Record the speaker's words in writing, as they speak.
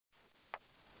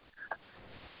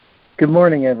Good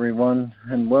morning, everyone,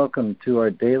 and welcome to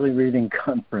our daily reading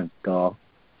conference call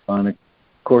on A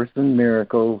Course in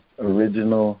Miracles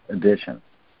Original Edition.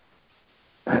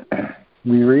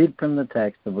 We read from the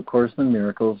text of A Course in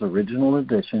Miracles Original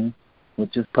Edition,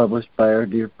 which is published by our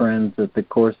dear friends at the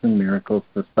Course in Miracles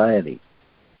Society.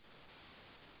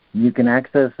 You can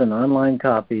access an online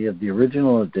copy of the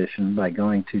original edition by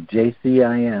going to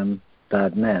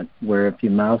jcim.net, where if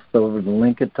you mouse over the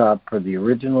link at top for the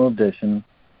original edition,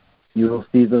 you will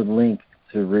see the link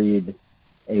to read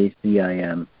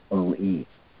ACIMOE.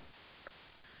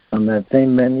 On that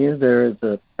same menu, there is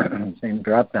a same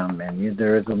drop-down menu.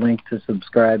 There is a link to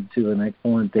subscribe to an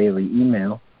excellent daily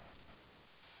email,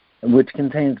 which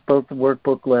contains both the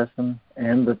workbook lesson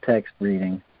and the text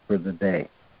reading for the day.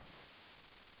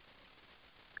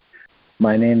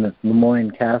 My name is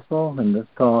Lemoyne Castle, and this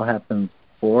call happens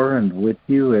for and with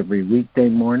you every weekday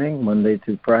morning, Monday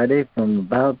through Friday, from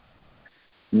about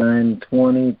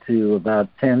 9:20 to about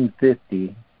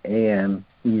 10:50 a.m.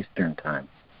 Eastern Time.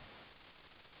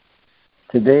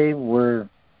 Today we're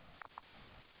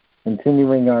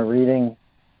continuing our reading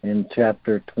in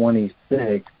Chapter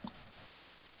 26,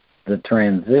 The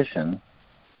Transition,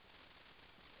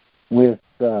 with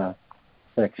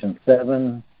Section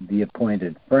 7, The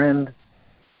Appointed Friend,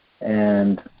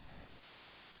 and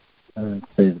let's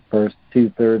say the first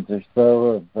two-thirds or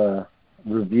so of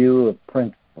review of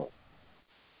principles.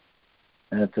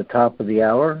 At the top of the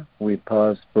hour, we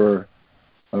pause for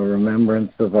a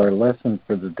remembrance of our lesson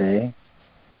for the day,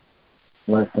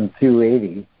 Lesson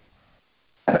 280.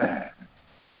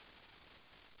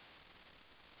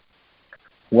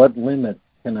 What limits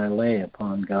can I lay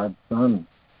upon God's Son?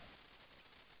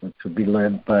 Which will be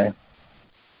led by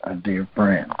our dear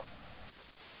friend.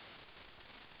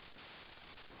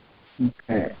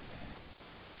 Okay.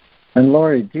 And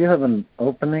Lori, do you have an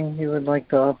opening you would like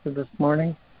to offer this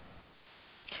morning?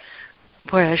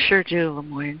 Boy, I sure do,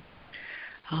 Lemoyne.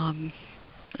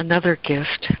 Another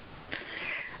gift.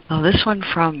 This one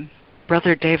from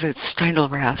Brother David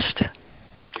Steindelrast,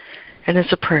 and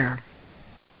it's a prayer.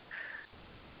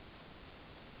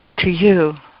 To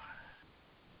you,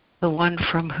 the one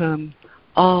from whom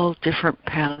all different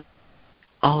paths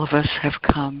all of us have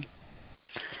come,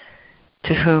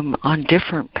 to whom on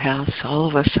different paths all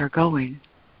of us are going,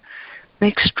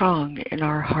 make strong in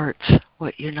our hearts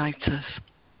what unites us.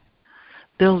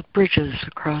 Build bridges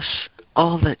across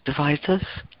all that divides us.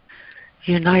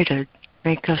 United,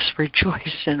 make us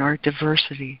rejoice in our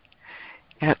diversity.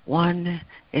 At one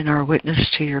in our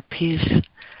witness to your peace,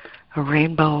 a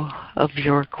rainbow of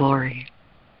your glory.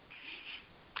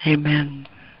 Amen.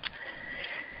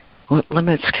 What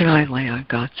limits can I lay on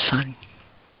God's Son?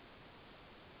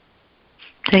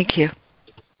 Thank you.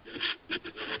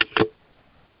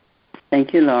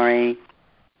 Thank you, Laurie.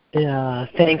 Yeah,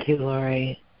 thank you,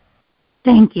 Laurie.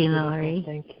 Thank you, Laurie.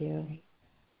 Thank you.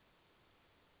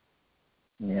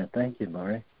 Yeah, thank you,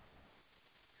 Laurie.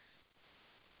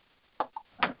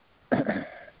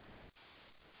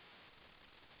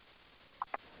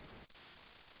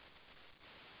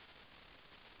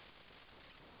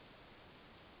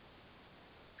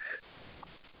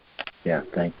 Yeah,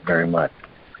 thank you very much.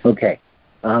 Okay,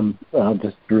 I'll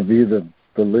just review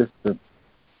the list of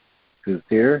who's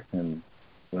here, and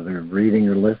whether reading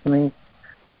or listening.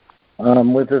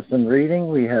 With us in reading,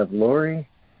 we have Lori,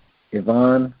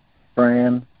 Yvonne,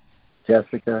 Fran,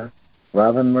 Jessica,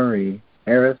 Robin Marie,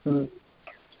 Harrison,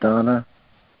 Donna,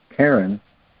 Karen,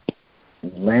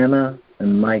 Lana,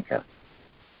 and Micah.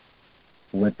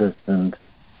 With us and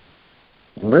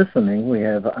listening, we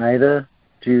have Ida,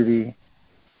 Judy,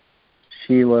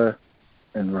 Sheila,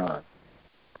 and Rod.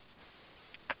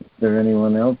 Is there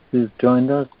anyone else who's joined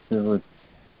us who would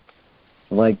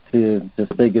like to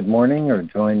just say good morning or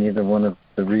join either one of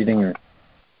the reading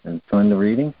and join the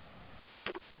reading?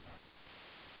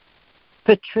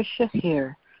 Patricia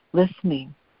here,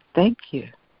 listening. Thank you.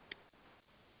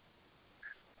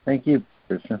 Thank you,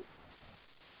 Patricia.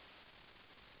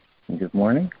 And good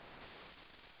morning.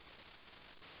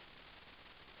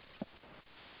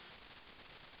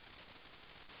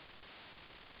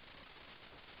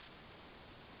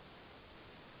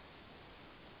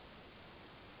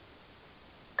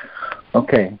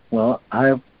 Okay, well,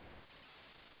 I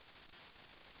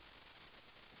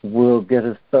will get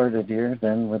us started here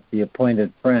then with the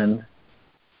appointed friend.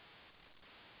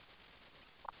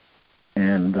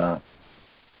 And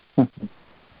so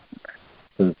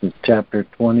this is Chapter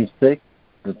 26,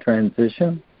 The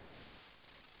Transition,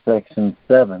 Section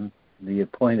 7, The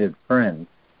Appointed Friend.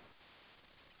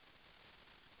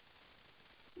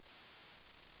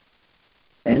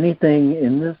 Anything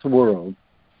in this world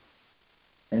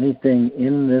anything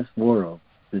in this world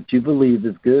that you believe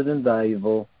is good and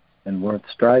valuable and worth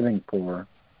striving for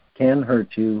can hurt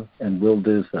you and will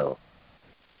do so.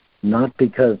 Not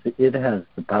because it has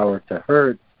the power to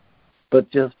hurt, but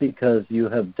just because you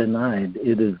have denied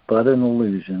it is but an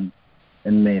illusion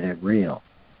and made it real.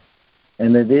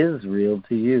 And it is real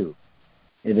to you.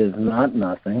 It is not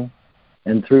nothing,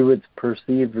 and through its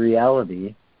perceived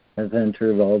reality has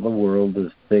entered all the world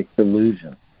as thick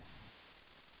illusion.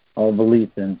 All belief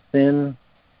in sin,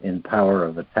 in power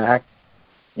of attack,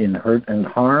 in hurt and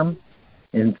harm,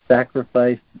 in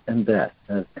sacrifice and death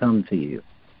has come to you.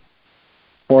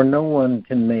 For no one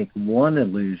can make one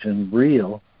illusion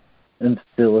real and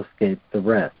still escape the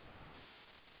rest.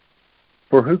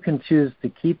 For who can choose to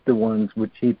keep the ones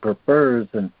which he prefers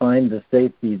and find the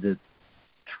safety that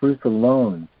truth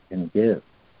alone can give?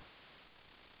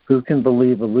 Who can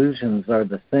believe illusions are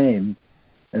the same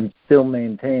and still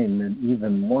maintain that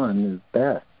even one is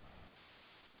best?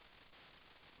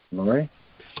 Lori?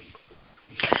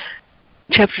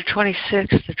 Chapter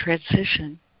 26, The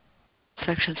Transition,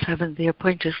 Section 7, The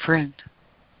Appointed Friend.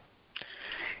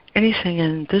 Anything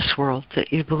in this world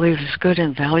that you believe is good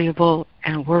and valuable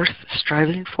and worth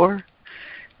striving for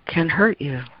can hurt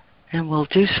you and will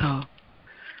do so,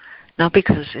 not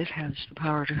because it has the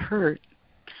power to hurt,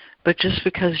 but just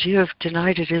because you have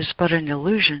denied it is but an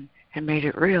illusion and made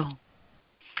it real.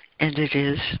 And it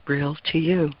is real to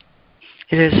you.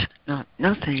 It is not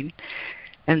nothing,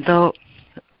 and though,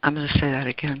 I'm going to say that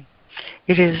again,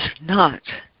 it is not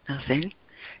nothing,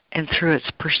 and through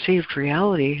its perceived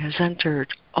reality has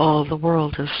entered all the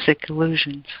world of sick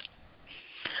illusions.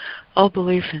 All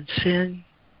belief in sin,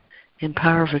 in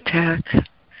power of attack,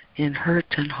 in hurt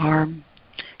and harm,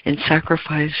 in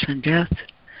sacrifice and death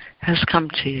has come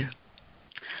to you.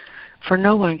 For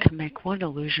no one can make one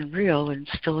illusion real and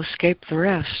still escape the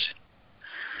rest.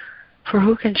 For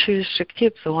who can choose to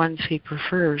keep the ones he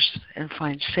prefers and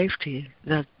find safety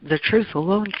that the truth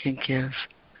alone can give?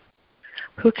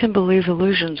 Who can believe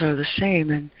illusions are the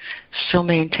same and still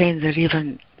maintain that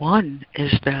even one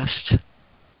is best?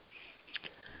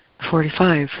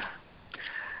 45.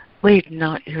 Lead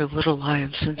not your little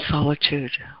lives in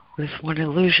solitude, with one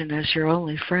illusion as your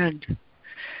only friend.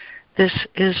 This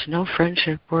is no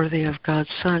friendship worthy of God's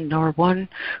Son, nor one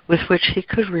with which he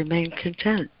could remain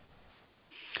content.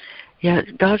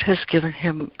 Yet God has given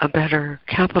him a better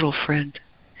capital friend,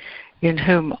 in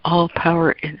whom all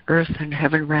power in earth and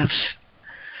heaven rests.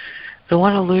 The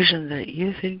one illusion that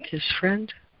you think is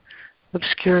friend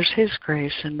obscures his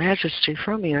grace and majesty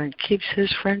from you and keeps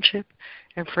his friendship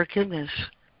and forgiveness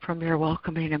from your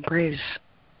welcoming embrace.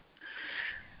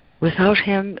 Without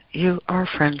him, you are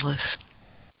friendless.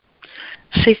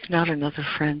 Seek not another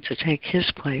friend to take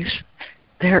his place.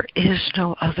 There is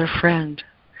no other friend.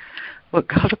 What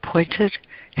God appointed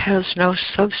has no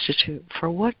substitute, for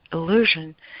what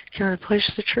illusion can replace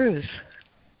the truth?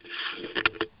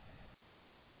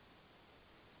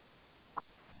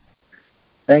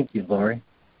 Thank you, Lori.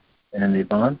 And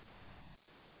Yvonne?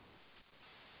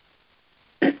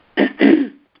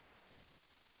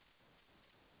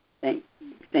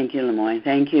 Thank you, Lemoyne.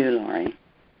 Thank you, Lori.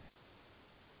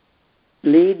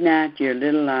 Lead not your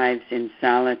little lives in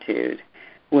solitude,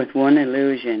 with one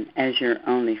illusion as your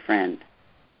only friend.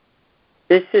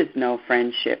 This is no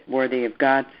friendship worthy of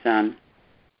God's Son,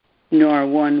 nor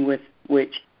one with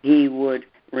which he would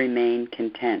remain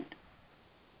content.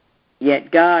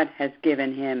 Yet God has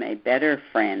given him a better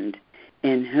friend,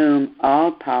 in whom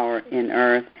all power in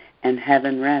earth and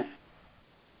heaven rests.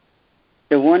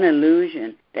 The one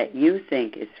illusion that you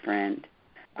think is friend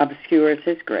obscures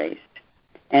his grace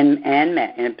and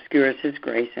obscures his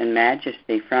grace and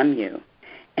majesty from you,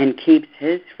 and keeps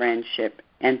his friendship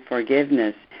and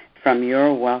forgiveness from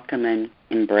your welcome and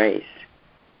embrace.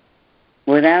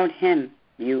 Without him,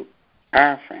 you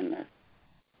are friendless.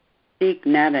 Seek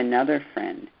not another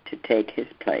friend to take his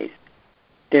place.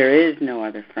 There is no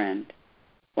other friend.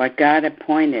 What God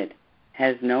appointed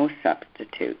has no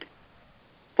substitute.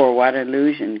 For what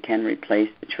illusion can replace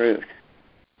the truth?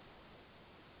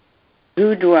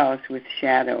 Who dwells with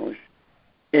shadows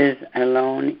is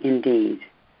alone indeed,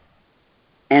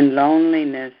 and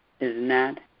loneliness is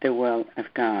not the will of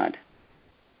God.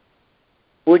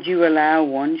 Would you allow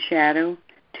one shadow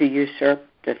to usurp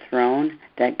the throne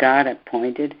that God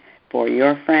appointed for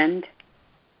your friend?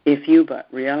 If you but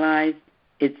realize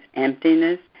its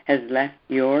emptiness has left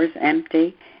yours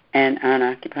empty and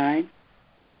unoccupied?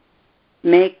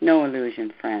 Make no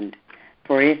illusion, friend,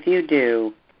 for if you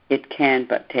do, it can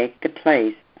but take the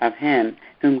place of him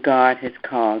whom God has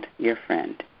called your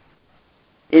friend.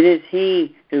 It is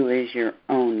he who is your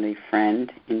only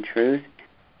friend in truth,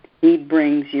 He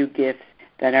brings you gifts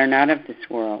that are not of this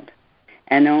world,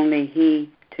 and only He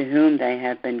to whom they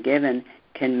have been given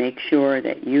can make sure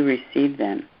that you receive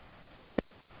them.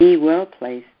 He will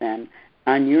place them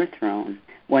on your throne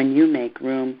when you make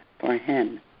room for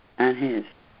Him on His.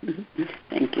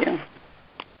 Thank you.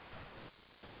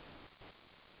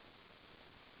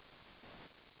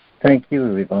 Thank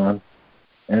you, Yvonne.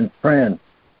 And Fran,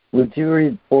 would you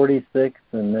read 46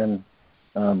 and then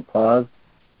pause?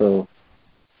 So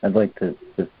I'd like to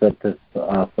set this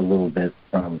off a little bit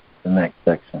from the next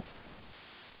section.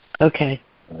 Okay.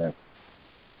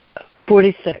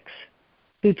 46.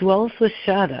 Who dwells with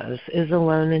shadows is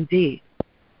alone indeed,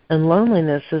 and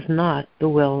loneliness is not the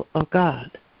will of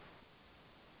God.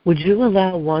 Would you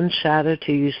allow one shadow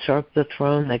to usurp the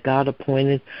throne that God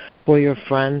appointed for your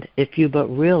friend if you but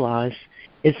realize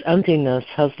its emptiness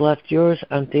has left yours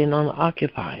empty and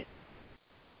unoccupied?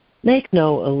 Make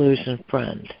no illusion,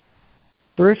 friend,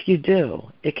 for if you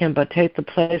do, it can but take the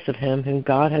place of him whom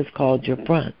God has called your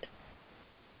friend.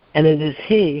 And it is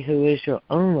He who is your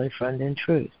only friend in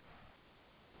truth.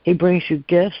 He brings you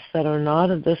gifts that are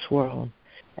not of this world,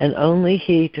 and only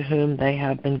He to whom they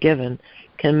have been given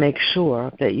can make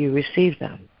sure that you receive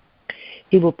them.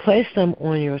 He will place them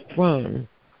on your throne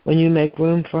when you make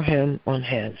room for Him on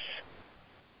His.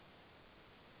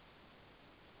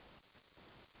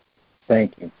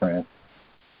 Thank you, Fran.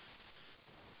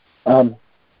 I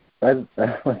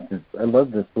love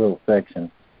this little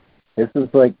section. This is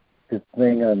like this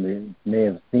thing may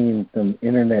have seen some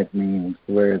internet memes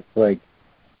where it's like,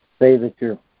 say that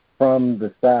you're from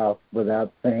the South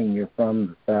without saying you're from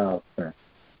the South, or,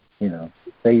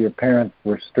 say your parents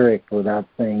were strict without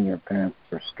saying your parents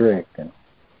were strict. And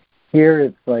here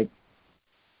it's like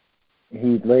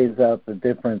he lays out the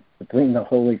difference between the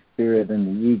Holy Spirit and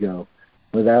the ego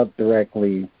without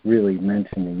directly really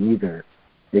mentioning either,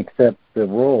 except the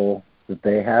role that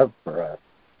they have for us.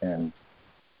 And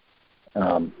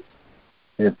I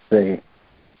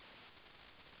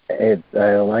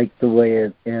like the way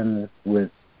it ends with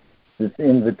this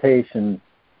invitation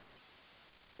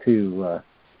to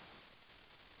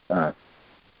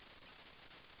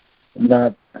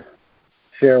not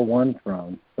share one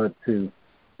throne, but to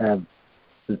have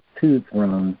the two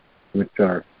thrones, which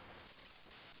are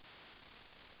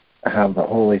how the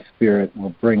Holy Spirit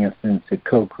will bring us into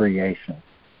co-creation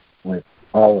with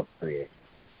all of creation.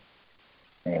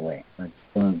 Anyway, I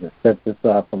just wanted to set this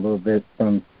off a little bit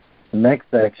from the next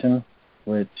section,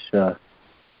 which is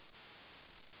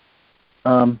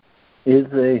a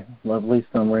lovely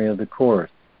summary of the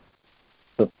Course.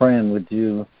 So, Fran, would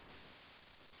you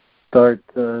start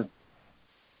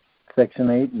Section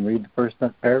 8 and read the first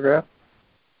paragraph?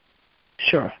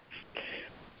 Sure.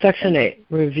 Section 8,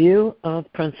 Review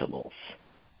of Principles.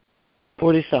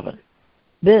 47.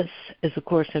 This is a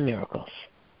Course in Miracles,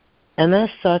 and as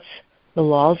such, the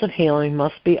laws of healing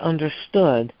must be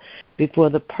understood before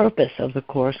the purpose of the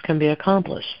Course can be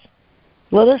accomplished.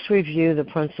 Let us review the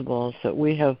principles that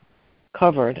we have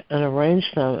covered and arrange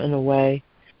them in a way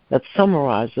that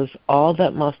summarizes all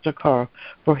that must occur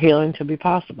for healing to be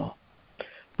possible.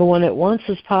 For when it once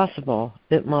is possible,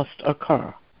 it must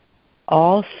occur.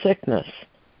 All sickness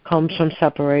comes from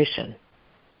separation.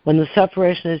 When the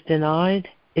separation is denied,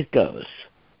 it goes.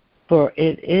 For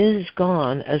it is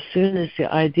gone as soon as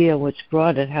the idea which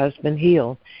brought it has been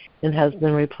healed and has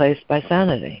been replaced by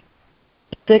sanity.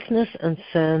 Sickness and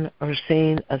sin are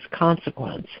seen as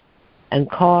consequence and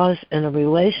cause in a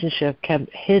relationship kept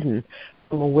hidden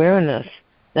from awareness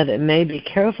that it may be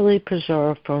carefully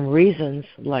preserved from reason's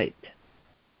light.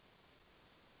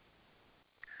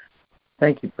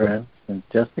 Thank you, Fran. And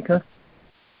Jessica?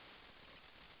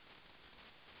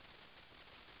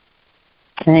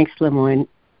 Thanks, Lemoyne.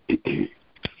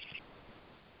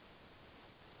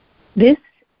 This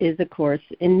is a Course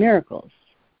in Miracles,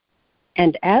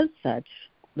 and as such,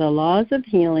 the laws of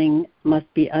healing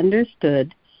must be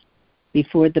understood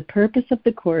before the purpose of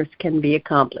the Course can be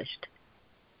accomplished.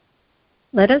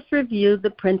 Let us review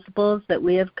the principles that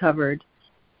we have covered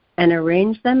and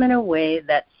arrange them in a way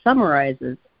that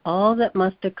summarizes all that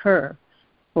must occur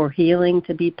for healing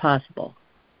to be possible.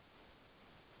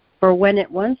 For when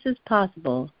it once is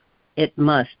possible, it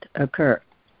must occur.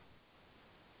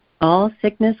 All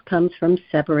sickness comes from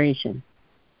separation.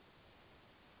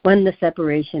 When the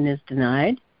separation is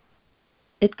denied,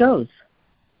 it goes.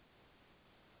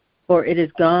 For it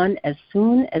is gone as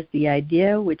soon as the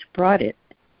idea which brought it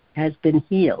has been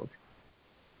healed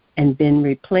and been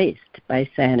replaced by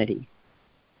sanity.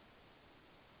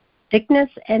 Sickness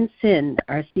and sin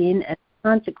are seen as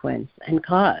consequence and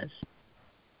cause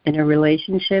in a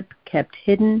relationship kept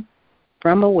hidden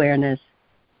from awareness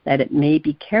that it may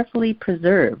be carefully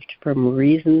preserved from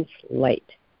reason's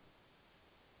light.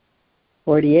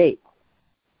 48.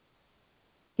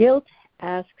 Guilt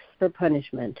asks for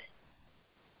punishment,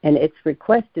 and its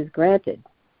request is granted,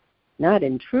 not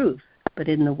in truth, but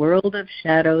in the world of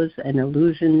shadows and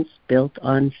illusions built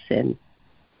on sin.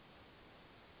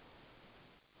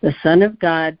 The Son of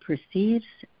God perceives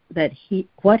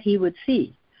what he would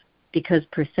see, because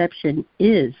perception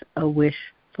is a wish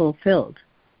fulfilled.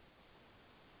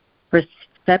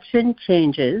 Perception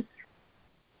changes,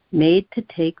 made to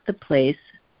take the place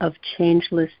of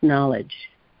changeless knowledge.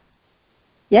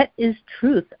 Yet is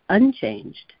truth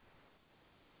unchanged.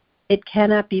 It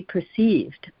cannot be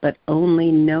perceived, but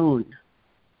only known.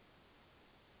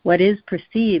 What is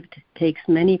perceived takes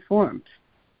many forms,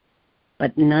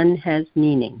 but none has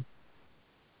meaning.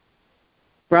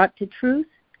 Brought to truth,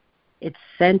 its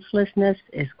senselessness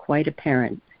is quite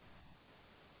apparent.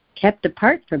 Kept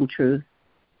apart from truth,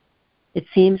 it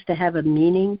seems to have a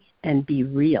meaning and be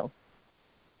real.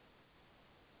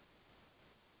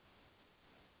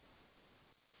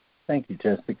 Thank you,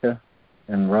 Jessica.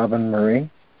 And Robin Marie?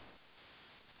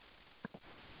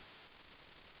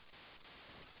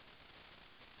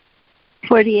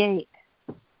 "48.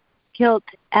 Guilt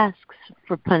asks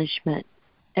for punishment,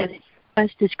 and its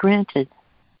request is granted,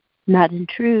 not in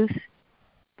truth,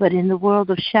 but in the world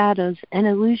of shadows and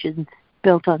illusions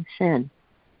built on sin.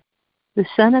 The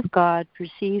Son of God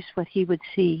perceives what he would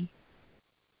see,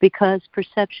 because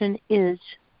perception is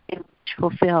a wish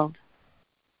fulfilled.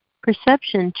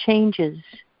 Perception changes,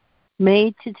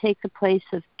 made to take the place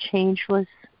of changeless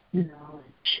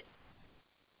knowledge.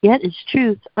 Yet is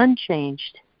truth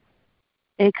unchanged.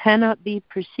 It cannot be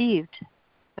perceived,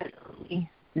 but only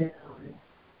known.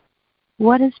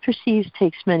 What is perceived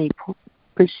takes many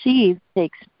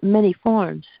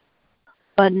forms,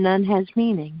 but none has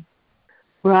meaning.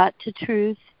 Brought to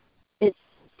truth, its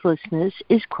senselessness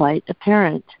is quite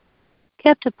apparent.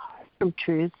 Kept apart from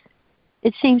truth,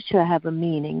 it seems to have a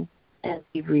meaning and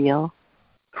be real."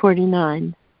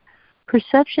 49.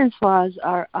 Perception's laws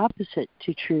are opposite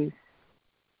to truth.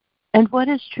 And what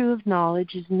is true of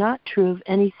knowledge is not true of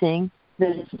anything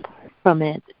that is apart from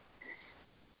it.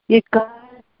 Yet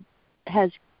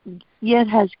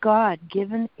has God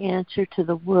given answer to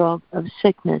the world of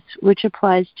sickness, which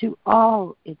applies to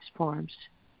all its forms.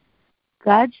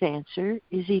 God's answer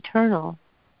is eternal,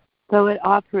 though it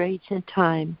operates in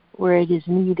time where it is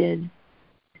needed.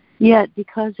 Yet,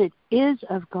 because it is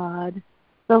of God,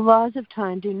 the laws of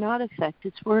time do not affect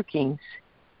its workings.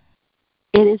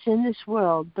 It is in this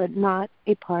world, but not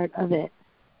a part of it,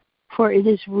 for it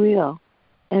is real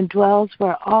and dwells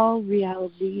where all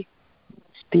reality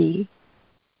must be.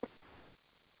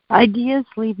 Ideas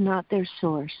leave not their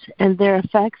source, and their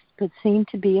effects but seem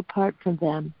to be apart from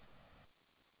them.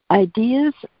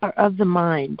 Ideas are of the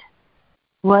mind.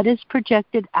 What is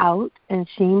projected out and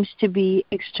seems to be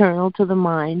external to the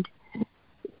mind is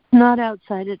not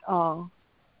outside at all,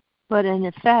 but an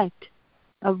effect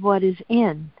of what is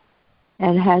in,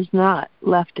 and has not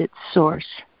left its source.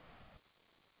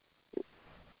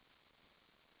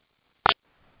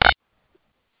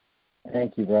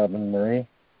 Thank you, Robin Marie.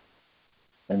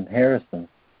 And Harrison?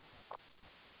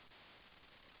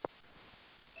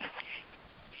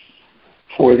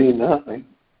 49.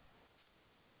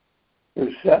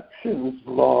 Perception's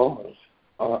laws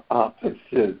are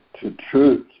opposite to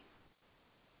truth,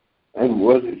 and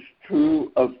what is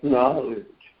true of knowledge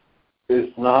is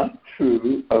not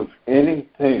true of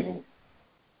anything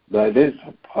that is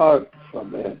apart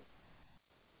from it.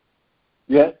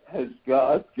 Yet has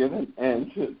God given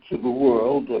answer to the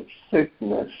world of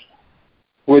sickness,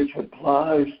 which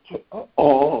applies to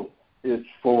all its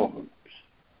forms.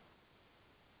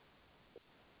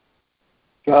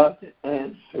 God's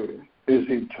answer is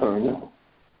eternal,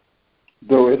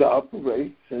 though it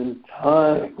operates in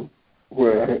time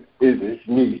where it is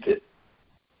needed.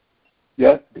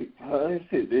 Yet because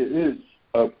it is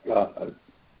of God,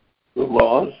 the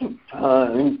laws of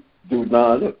time do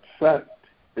not affect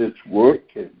its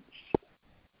workings.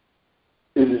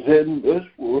 It is in this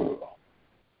world,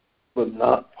 but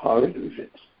not part of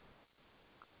it.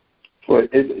 For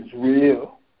it is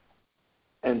real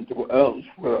and dwells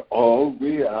where all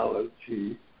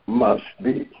reality must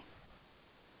be.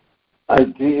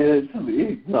 Ideas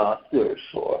leave not their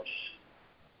source,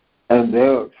 and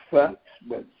their effects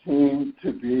but seem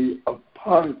to be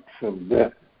apart from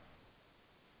them.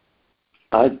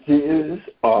 Ideas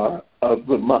are of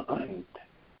the mind.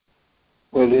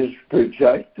 What is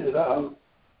projected out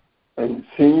and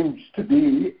seems to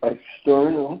be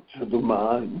external to the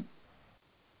mind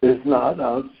is not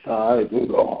outside at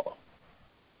all,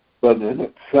 but an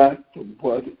effect of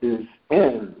what is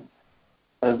in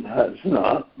and has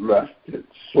not left its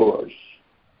source.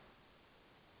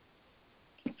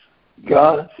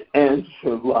 God's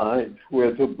answer lies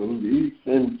where the belief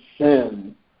in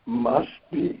sin must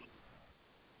be,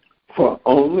 for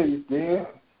only there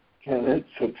can its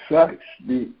effects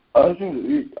be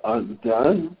utterly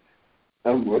undone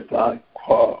and without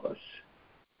cause.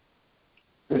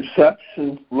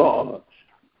 Perception's laws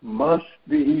must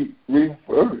be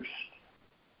reversed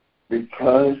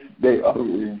because they are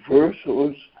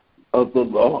reversals of the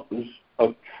laws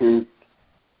of truth.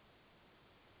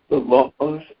 The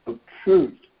laws of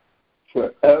truth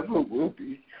forever will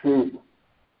be true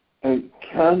and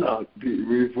cannot be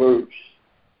reversed,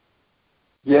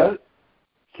 yet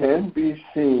can be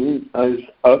seen as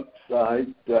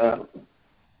upside down.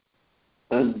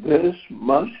 And this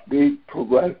must be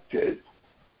corrected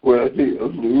where the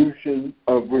illusion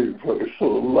of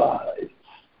reversal lies.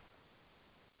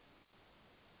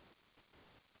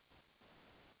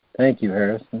 Thank you,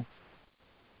 Harrison.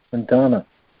 And Donna.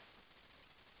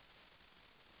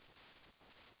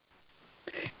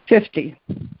 50.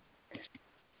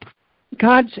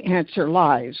 God's answer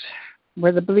lies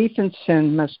where the belief in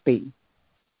sin must be,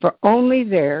 for only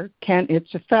there can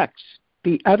its effects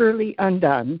be utterly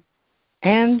undone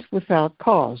and without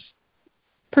cause.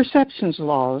 Perception's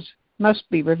laws must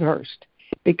be reversed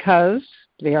because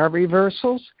they are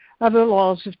reversals of the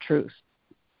laws of truth.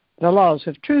 The laws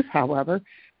of truth, however,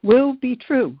 will be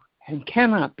true and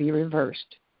cannot be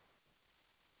reversed,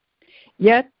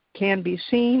 yet can be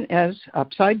seen as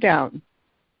upside down,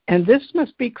 and this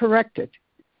must be corrected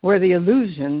where the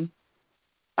illusion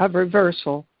of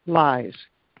reversal lies.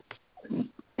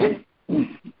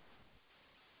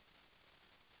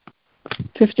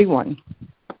 51.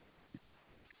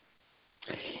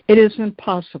 It is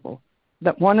impossible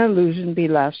that one illusion be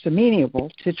less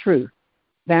amenable to truth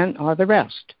than are the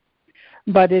rest,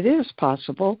 but it is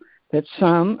possible that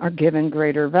some are given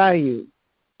greater value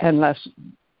and less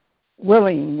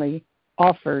willingly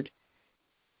offered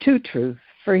to truth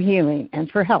for healing and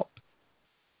for help.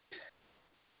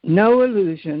 No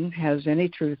illusion has any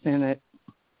truth in it,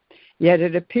 yet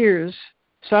it appears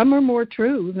some are more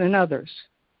true than others,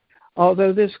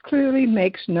 although this clearly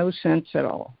makes no sense at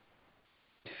all.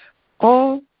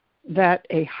 All that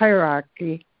a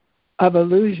hierarchy of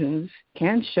illusions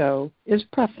can show is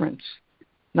preference,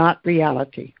 not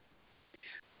reality.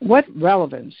 What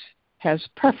relevance has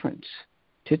preference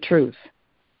to truth?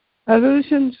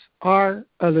 Illusions are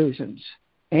illusions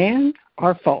and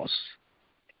are false.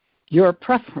 Your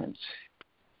preference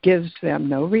gives them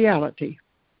no reality.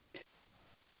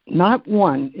 Not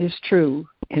one is true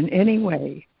in any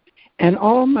way, and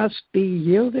all must be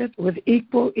yielded with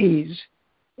equal ease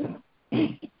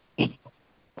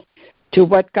to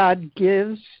what God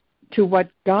gives, to what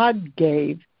God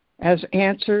gave as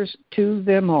answers to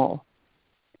them all.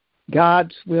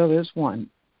 God's will is one,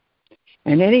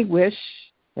 and any wish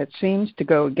that seems to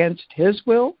go against His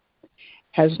will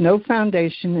has no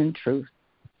foundation in truth.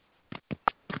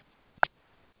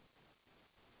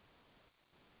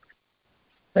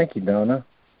 Thank you, Donna.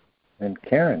 And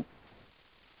Karen.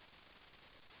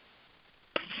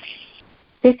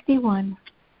 51.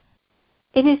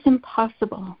 It is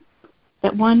impossible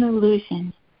that one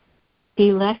illusion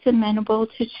be less amenable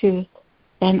to truth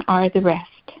than are the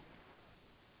rest.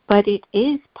 But it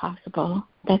is possible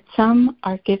that some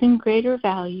are given greater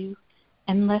value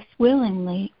and less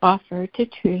willingly offer to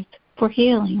truth for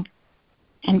healing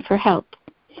and for help.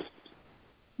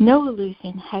 No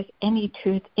illusion has any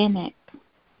truth in it,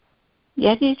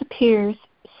 yet it appears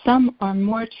some are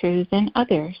more true than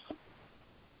others.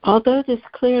 Although this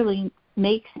clearly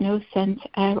makes no sense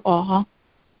at all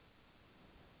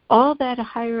that a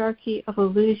hierarchy of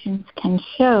illusions can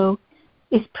show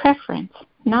is preference,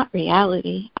 not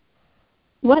reality.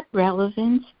 What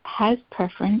relevance has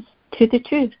preference to the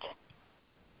truth?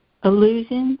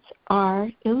 Illusions are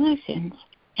illusions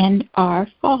and are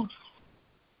false.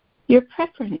 Your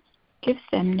preference gives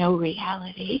them no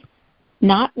reality.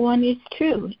 Not one is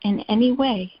true in any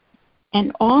way,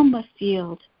 and all must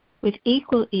yield with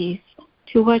equal ease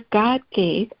to what God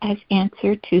gave as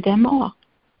answer to them all.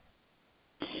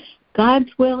 God's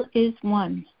will is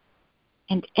one,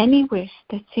 and any wish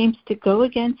that seems to go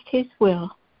against His will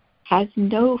has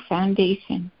no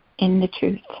foundation in the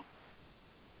truth.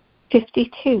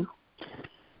 52.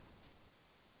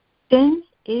 Sin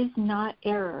is not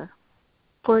error,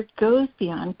 for it goes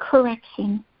beyond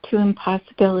correction to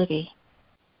impossibility.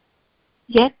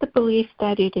 Yet the belief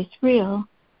that it is real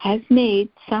has made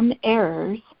some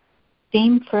errors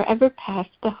seem forever past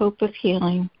the hope of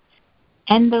healing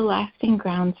and the lasting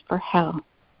grounds for hell.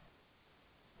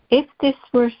 If this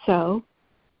were so,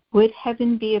 would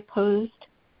heaven be opposed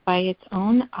by its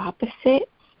own opposite,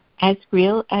 as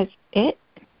real as it?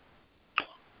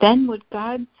 Then would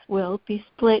God's will be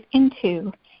split in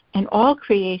two, and all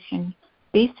creation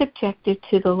be subjected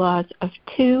to the laws of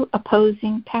two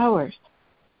opposing powers,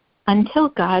 until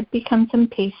God becomes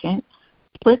impatient,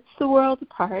 splits the world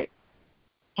apart,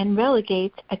 and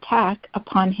relegates attack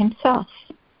upon himself.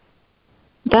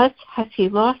 Thus has he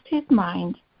lost his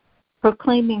mind,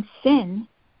 proclaiming sin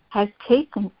has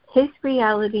taken his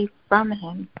reality from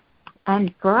him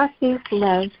and brought his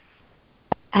love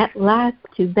at last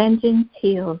to vengeance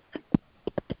heels.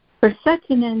 For such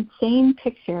an insane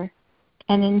picture,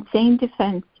 an insane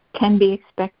defense can be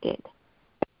expected,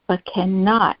 but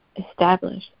cannot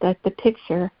establish that the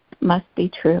picture must be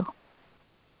true.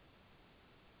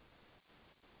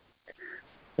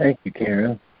 Thank you,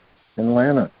 Karen. And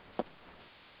Lana.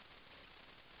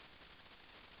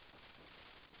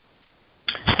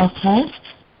 Okay.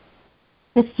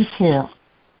 52.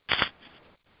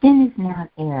 Sin is not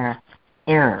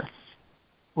error,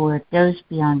 for it goes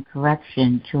beyond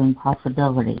correction to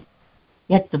impossibility.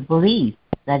 Yet the belief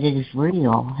that it is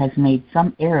real has made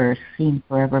some errors seem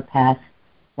forever past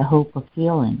the hope of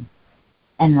healing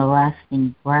and the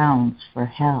lasting grounds for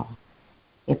hell.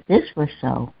 If this were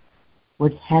so,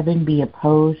 would heaven be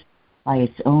opposed by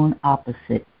its own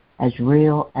opposite, as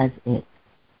real as it?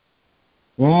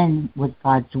 Then would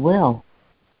God's will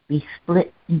be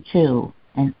split in two,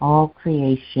 and all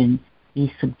creation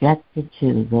be subjected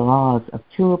to the laws of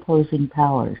two opposing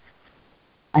powers,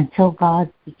 until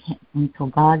God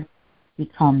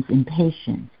becomes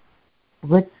impatient,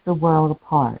 splits the world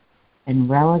apart, and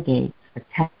relegates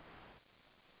attack.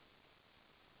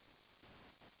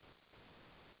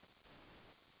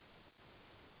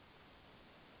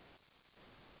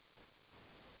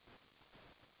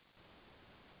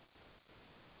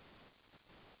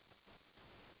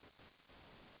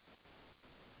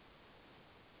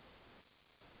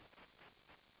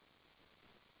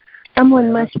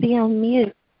 Someone must be on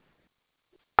mute.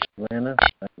 Lana,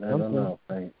 I don't know.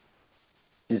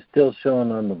 She's still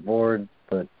showing on the board,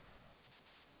 but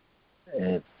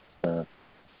it's,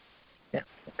 yeah,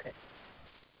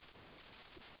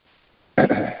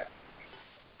 okay.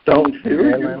 Don't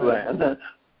hear you, Lana.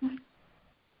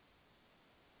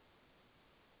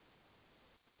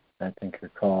 I think her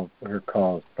call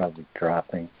is probably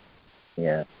dropping.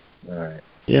 Yeah, all right.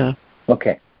 Yeah.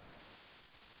 Okay.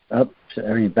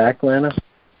 Are you back, Lana?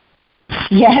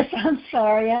 Yes, I'm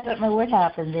sorry. I don't know what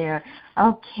happened there.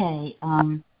 Okay.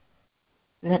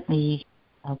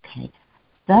 Okay.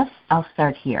 Thus, I'll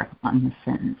start here on the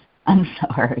sentence. I'm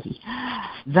sorry.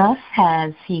 Thus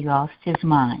has he lost his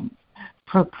mind,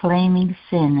 proclaiming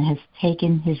sin has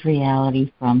taken his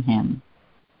reality from him,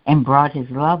 and brought his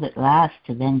love at last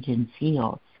to vengeance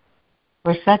heels.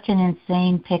 For such an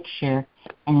insane picture,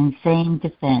 an insane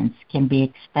defense can be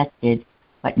expected,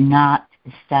 but not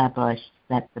establish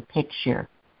that the picture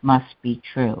must be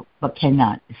true, but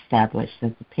cannot establish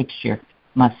that the picture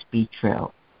must be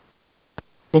true.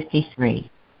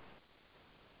 53.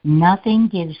 Nothing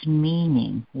gives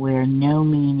meaning where no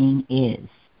meaning is,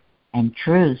 and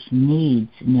truth needs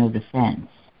no defense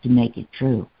to make it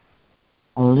true.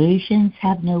 Illusions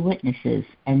have no witnesses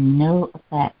and no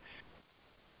effects.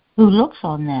 Who looks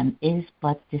on them is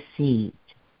but deceived.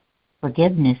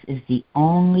 Forgiveness is the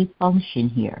only function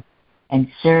here, and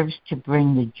serves to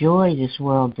bring the joy this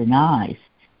world denies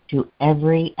to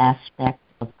every aspect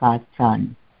of God's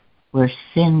Son, where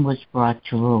sin was brought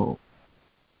to rule.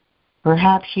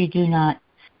 Perhaps you do not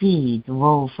see the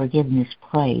role forgiveness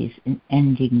plays in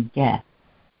ending death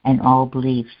and all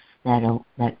beliefs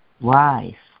that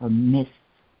rise from myths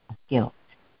of guilt.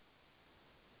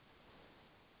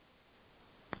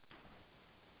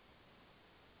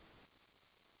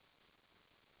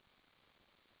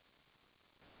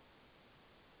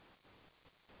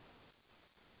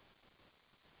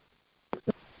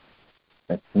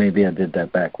 Maybe I did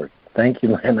that backwards. Thank you,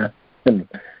 Lana.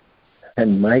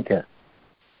 And Micah.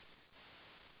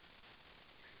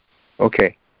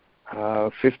 Okay.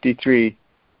 53.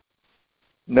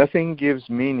 Nothing gives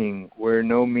meaning where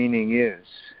no meaning is,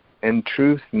 and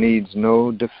truth needs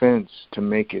no defense to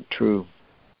make it true.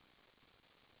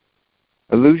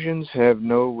 Illusions have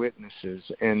no witnesses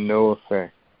and no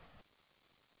effect.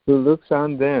 Who looks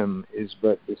on them is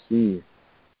but deceived.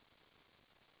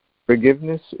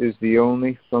 Forgiveness is the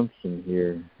only function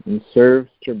here, and serves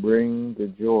to bring the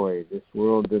joy this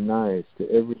world denies to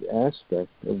every aspect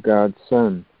of God's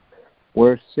Son,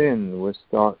 where sin was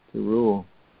thought to rule.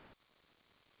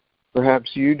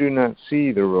 Perhaps you do not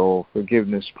see the role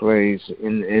forgiveness plays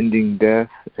in ending death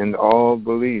and all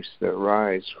beliefs that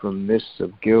rise from mists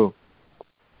of guilt.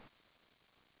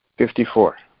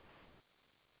 54.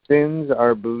 Sins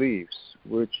are beliefs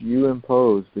which you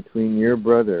impose between your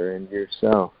brother and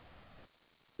yourself.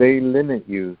 They limit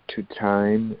you to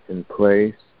time and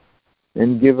place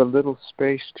and give a little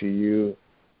space to you,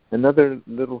 another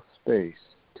little space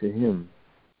to him.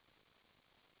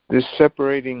 This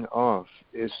separating off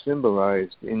is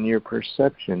symbolized in your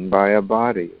perception by a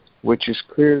body which is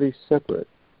clearly separate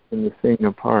from the thing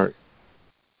apart.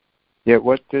 Yet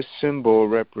what this symbol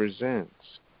represents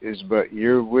is but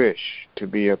your wish to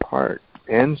be apart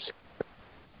and separate.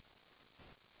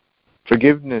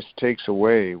 Forgiveness takes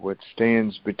away what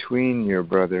stands between your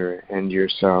brother and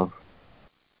yourself.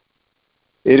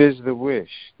 It is the wish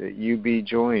that you be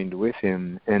joined with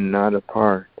him and not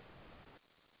apart.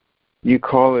 We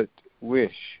call it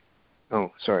wish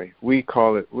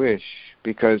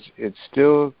because it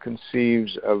still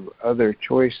conceives of other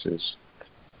choices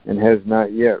and has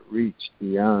not yet reached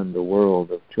beyond the world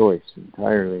of choice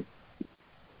entirely.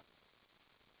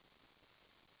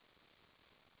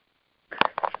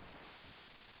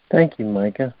 Thank you,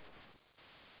 Micah.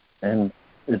 And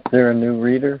is there a new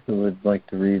reader who would like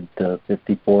to read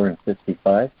 54 and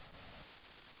 55?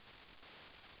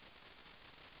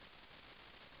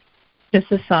 This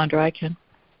is Sandra. I can.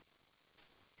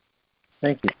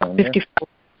 Thank you, Sandra. 54.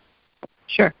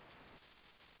 Sure.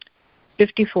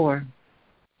 54.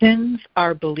 Sins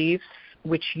are beliefs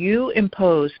which you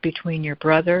impose between your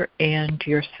brother and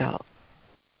yourself.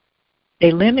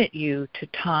 They limit you to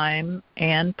time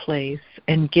and place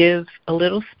and give a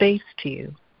little space to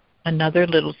you, another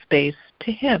little space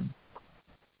to him.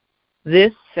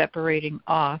 This separating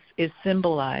off is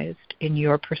symbolized in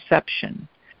your perception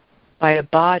by a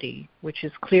body which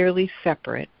is clearly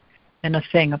separate and a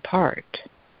thing apart.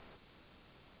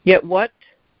 Yet what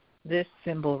this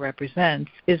symbol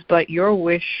represents is but your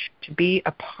wish to be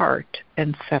apart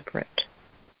and separate.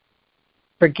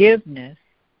 Forgiveness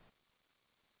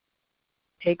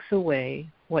takes away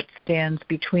what stands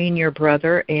between your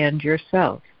brother and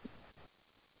yourself.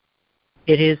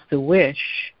 It is the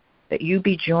wish that you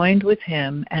be joined with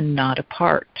him and not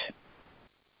apart.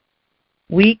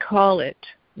 We call it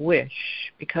wish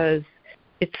because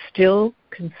it still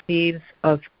conceives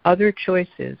of other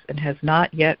choices and has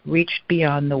not yet reached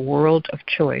beyond the world of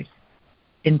choice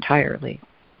entirely.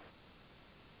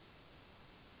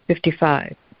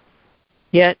 55.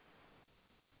 Yet,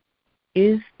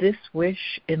 is this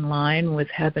wish in line with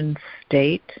heaven's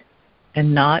state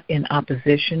and not in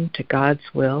opposition to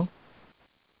God's will?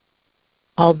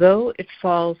 Although it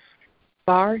falls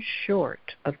far short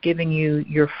of giving you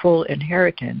your full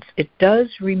inheritance, it does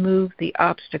remove the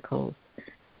obstacles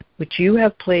which you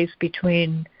have placed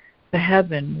between the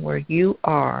heaven where you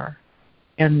are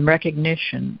and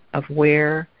recognition of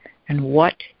where and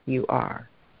what you are.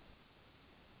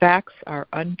 Facts are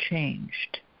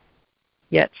unchanged,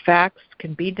 yet facts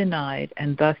can be denied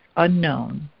and thus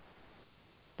unknown,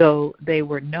 though they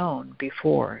were known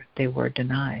before they were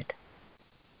denied.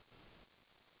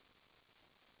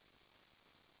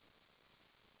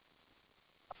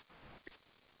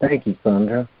 Thank you,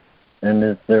 Sandra. And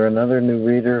is there another new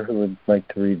reader who would like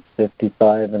to read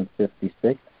 55 and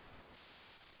 56?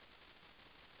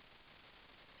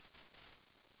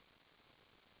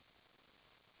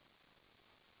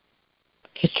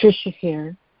 Patricia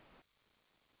here.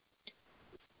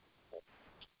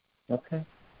 Okay.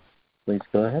 Please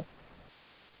go ahead.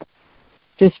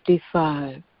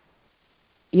 55.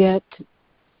 Yet,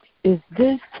 is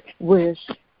this wish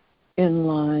in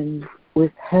line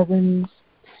with heaven's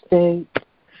state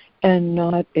and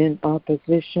not in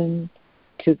opposition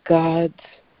to God's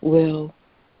will?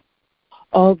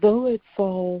 Although it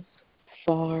falls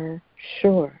far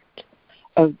short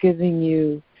of giving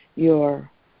you your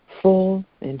full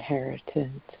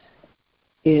inheritance,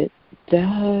 it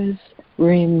does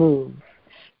remove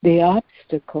the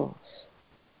obstacles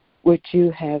which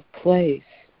you have placed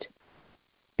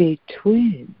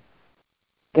between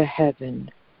the heaven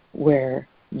where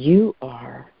you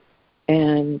are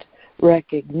and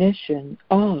recognition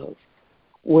of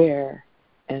where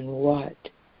and what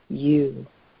you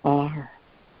are.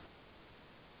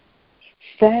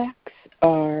 Facts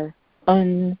are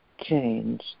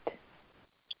unchanged,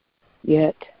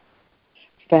 yet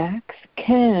facts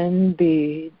can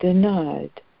be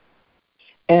denied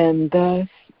and thus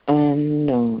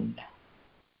unknown,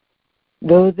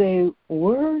 though they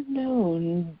were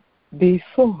known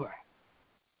before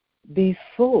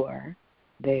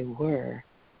they were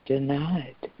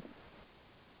denied.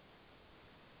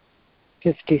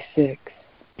 56.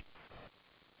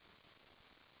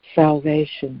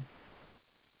 salvation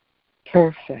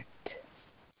perfect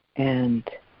and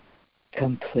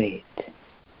complete.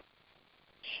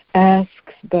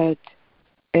 Asks but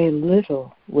a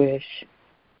little wish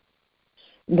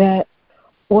that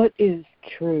what is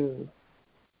true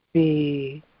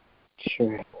be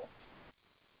true.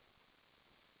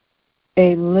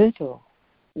 A little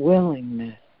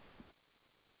willingness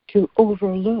to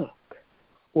overlook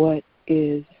what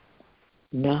is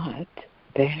not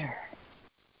there.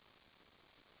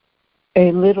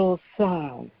 A little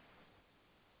sigh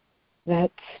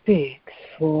that speaks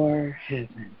for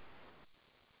heaven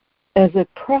as a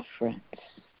preference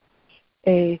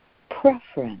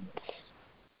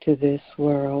to this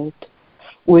world,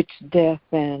 which death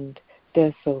and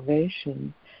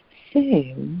desolation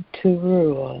seem to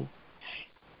rule.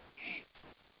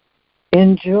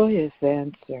 In joyous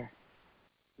answer,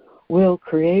 will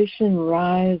creation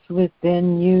rise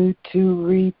within you to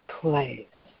replace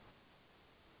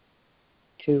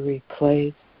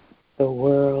the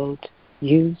world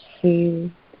you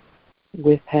see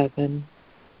with heaven,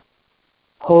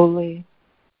 holy,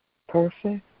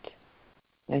 perfect,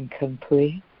 and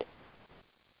complete?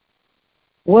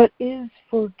 What is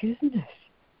forgiveness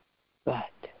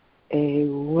but a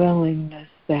willingness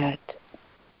that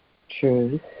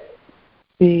truth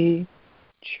be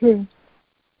truth?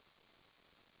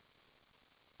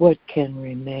 What can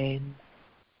remain?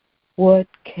 What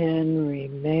can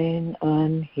remain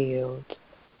unhealed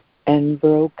and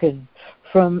broken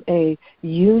from a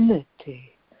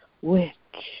unity which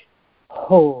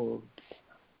holds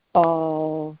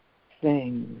all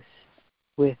things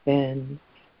within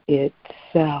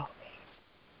itself?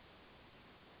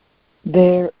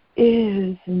 There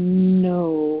is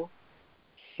no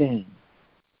sin,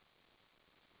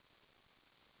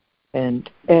 and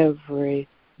every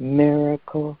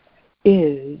miracle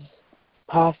is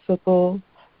possible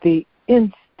the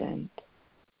instant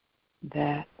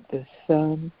that the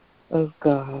Son of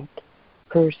God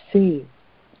perceives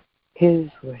his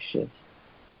wishes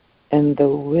and the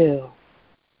will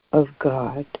of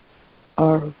God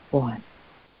are one.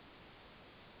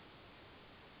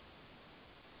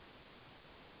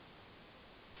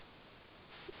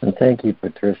 And thank you,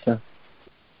 Patricia.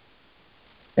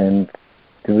 And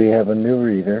do we have a new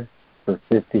reader for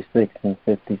 56 and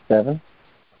 57?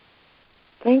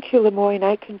 Thank you, Lemoyne.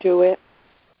 I can do it.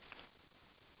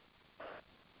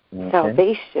 Okay.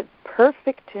 Salvation,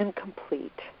 perfect and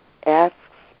complete, asks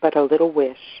but a little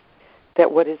wish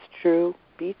that what is true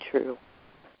be true,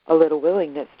 a little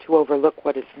willingness to overlook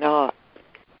what is not,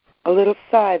 a little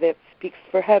sigh that speaks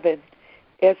for heaven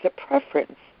as a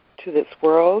preference to this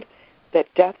world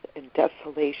that death and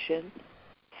desolation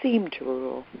seem to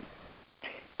rule.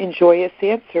 In joyous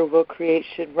answer will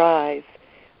creation rise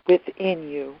within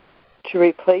you to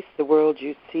replace the world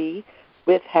you see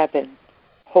with heaven,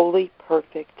 holy,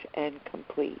 perfect, and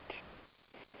complete.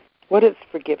 What is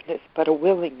forgiveness but a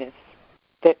willingness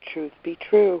that truth be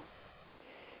true?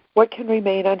 What can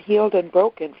remain unhealed and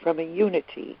broken from a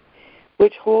unity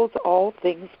which holds all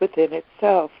things within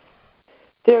itself?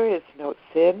 There is no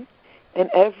sin, and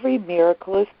every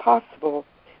miracle is possible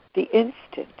the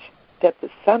instant that the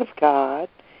Son of God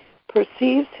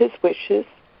perceives his wishes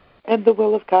and the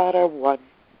will of God are one.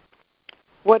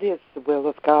 What is the will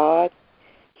of God?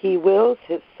 He wills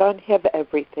his Son have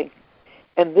everything,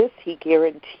 and this he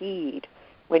guaranteed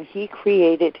when he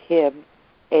created him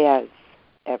as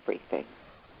everything.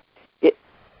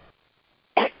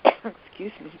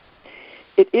 Excuse me.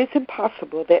 It is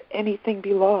impossible that anything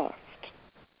be lost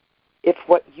if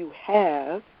what you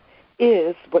have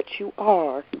is what you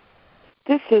are.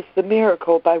 This is the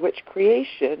miracle by which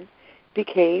creation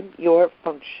became your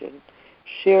function,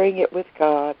 sharing it with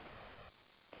God.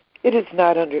 It is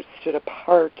not understood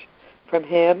apart from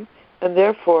him, and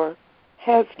therefore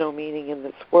has no meaning in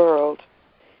this world.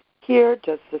 Here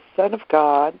does the Son of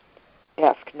God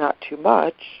ask not too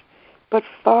much, but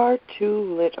far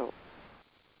too little.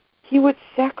 He would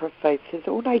sacrifice his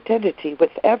own identity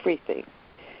with everything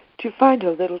to find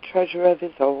a little treasure of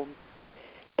his own,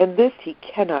 and this he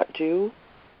cannot do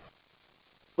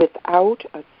without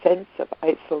a sense of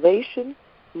isolation,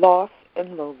 loss,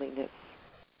 and loneliness.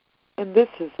 And this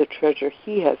is the treasure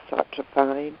he has sought to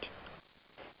find.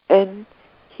 And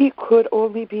he could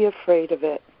only be afraid of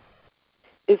it.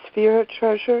 Is fear a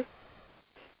treasure?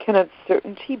 Can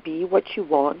uncertainty be what you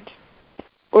want?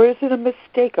 Or is it a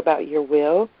mistake about your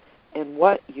will and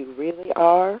what you really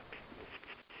are?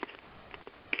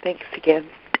 Thanks again.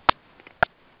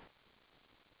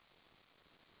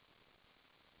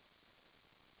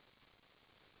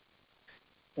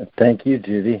 Thank you,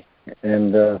 Judy.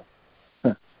 And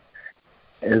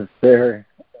is there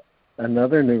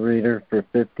another new reader for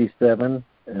 57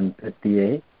 and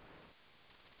 58?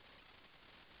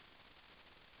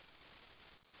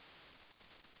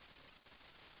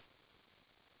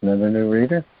 Another new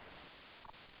reader?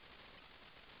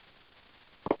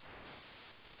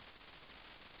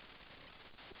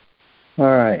 All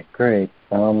right, great.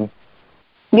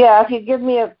 Yeah, if you give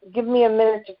me a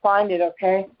minute to find it,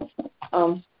 okay?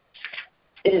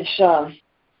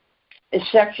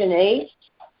 It's section 8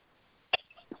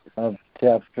 of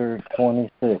chapter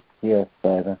 26. Yes,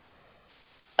 Ida.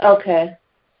 Okay.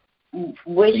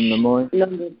 Which number?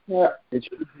 It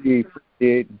should be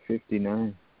 58 and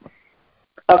 59.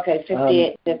 Okay,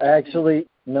 58. Actually,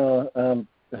 no.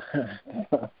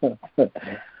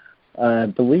 I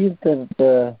believe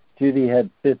that Judy had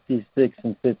 56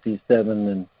 and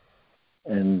 57,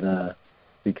 and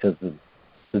because of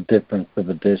the difference of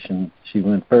edition, she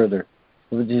went further.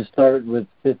 Would you start with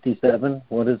 57?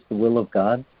 What is the will of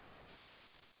God?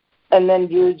 And then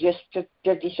you just took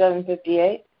 57,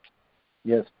 58?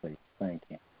 Yes, please. Thank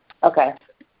you. Okay.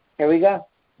 Here we go.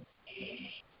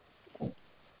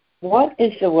 What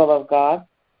is the will of God?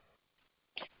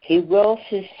 He wills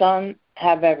his Son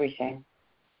have everything.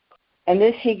 And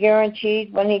this he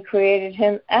guaranteed when he created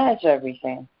him as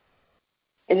everything.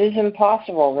 It is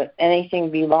impossible that anything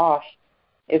be lost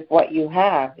if what you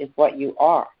have is what you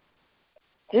are.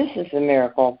 This is the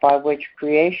miracle by which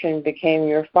creation became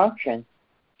your function,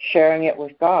 sharing it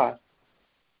with God.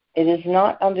 It is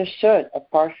not understood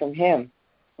apart from him,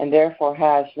 and therefore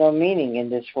has no meaning in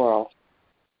this world.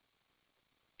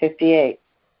 58.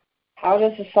 Here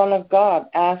does the Son of God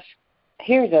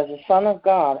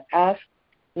ask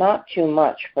not too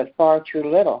much, but far too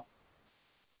little.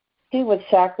 He would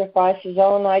sacrifice his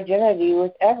own identity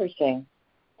with everything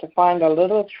to find a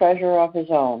little treasure of his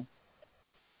own.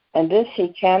 And this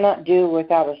he cannot do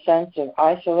without a sense of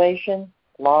isolation,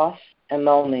 loss, and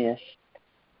loneliness.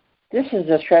 This is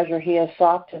the treasure he has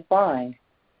sought to find,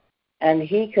 and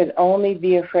he could only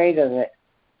be afraid of it.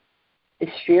 Is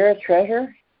fear a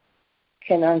treasure?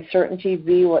 Can uncertainty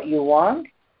be what you want?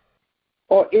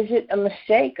 Or is it a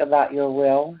mistake about your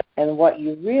will and what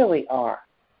you really are?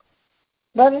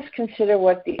 Let us consider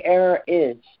what the error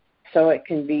is, so it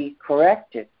can be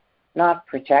corrected, not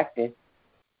protected.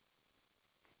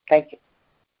 Thank you.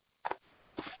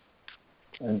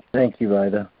 And thank you,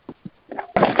 Ida.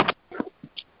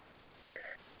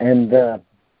 And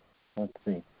let's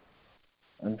see.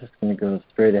 I'm just going to go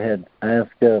straight ahead. I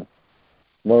ask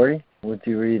Lori, would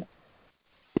you read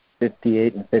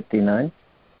 58 and 59?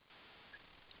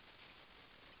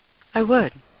 I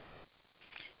would.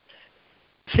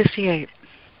 58.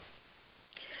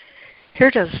 Here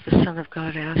does the Son of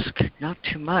God ask not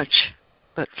too much,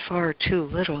 but far too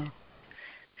little.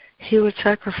 He would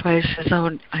sacrifice his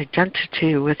own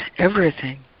identity with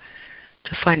everything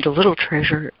to find a little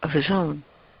treasure of his own.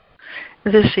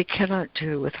 This he cannot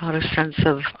do without a sense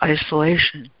of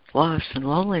isolation, loss, and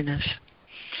loneliness.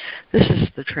 This is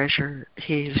the treasure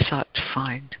he sought to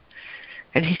find,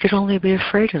 and he could only be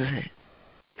afraid of it.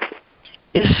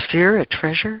 Is fear a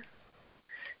treasure?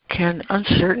 Can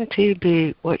uncertainty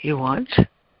be what you want?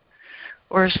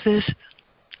 Or is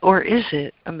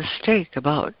it a mistake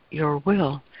about your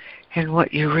will and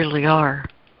what you really are?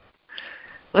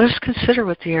 Let us consider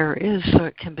what the error is so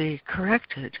it can be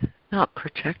corrected, not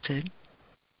protected.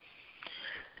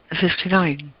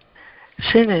 59.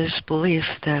 Sin is belief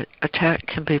that attack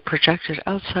can be projected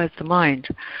outside the mind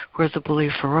where the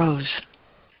belief arose.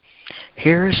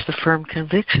 Here is the firm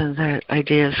conviction that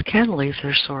ideas can leave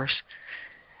their source.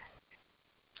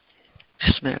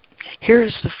 Just a minute. Here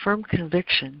is the firm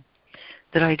conviction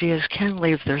that ideas can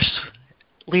leave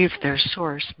their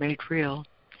source made real.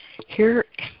 Here,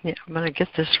 I'm going to get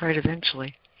this right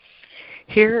eventually.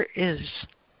 Here is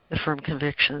the firm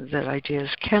conviction that ideas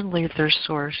can leave their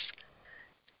source.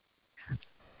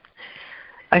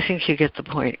 I think you get the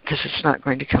point because it's not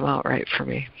going to come out right for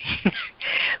me.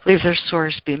 Leave their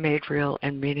source, be made real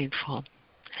and meaningful.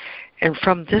 And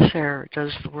from this error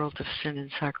does the world of sin and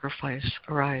sacrifice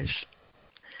arise.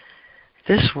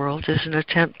 This world is an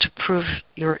attempt to prove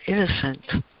you're innocent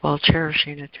while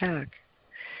cherishing attack.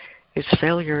 Its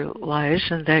failure lies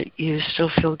in that you still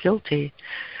feel guilty,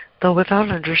 though without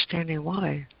understanding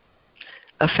why.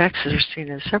 Effects that are seen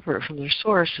as separate from their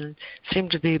source and seem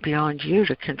to be beyond you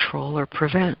to control or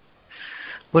prevent.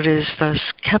 What is thus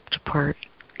kept apart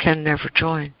can never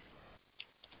join.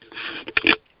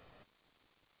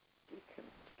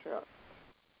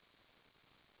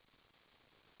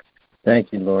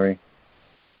 Thank you, Lori.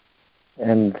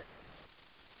 And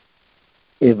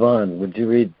Yvonne, would you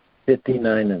read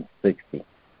 59 and 60?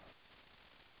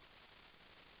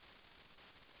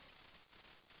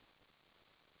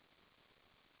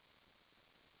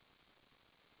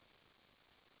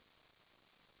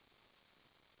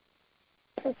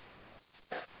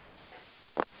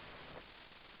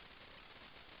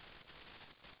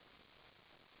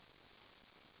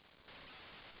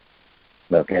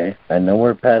 Okay, I know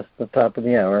we're past the top of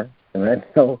the hour, and I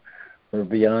know we're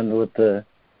beyond what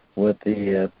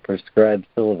the prescribed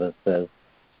syllabus says.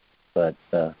 But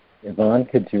Yvonne,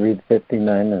 could you read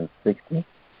 59 and 60?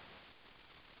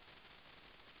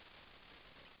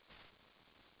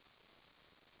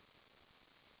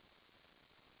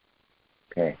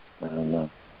 Okay, I don't know.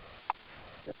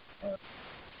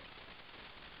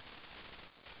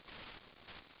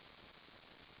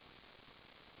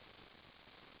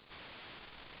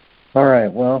 All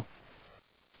right, well,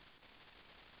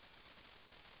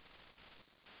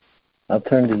 I'll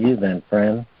turn to you then,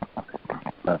 Fran.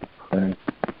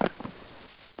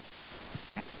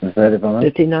 Is that Yvonne?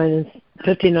 59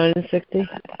 and 60?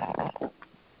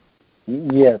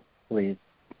 Yes, please.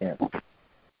 Yeah.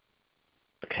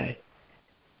 Okay.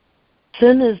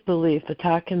 Sin is belief.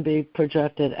 Attack can be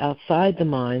projected outside the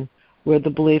mind where the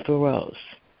belief arose.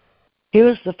 Here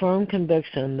is the firm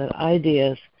conviction that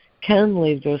ideas can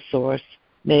leave their source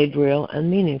made real and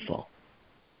meaningful.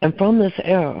 And from this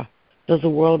error does a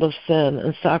world of sin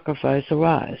and sacrifice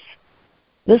arise.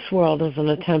 This world is an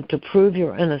attempt to prove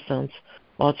your innocence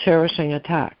while cherishing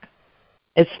attack.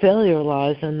 Its failure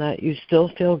lies in that you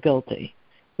still feel guilty,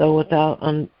 though without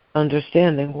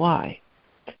understanding why.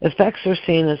 Effects are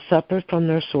seen as separate from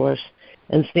their source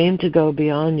and seem to go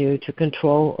beyond you to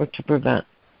control or to prevent.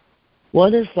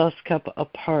 What is thus kept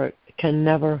apart can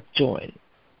never join.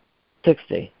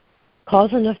 60. Cause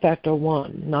and effect are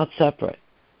one, not separate.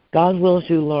 God wills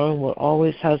you learn what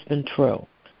always has been true,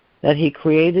 that He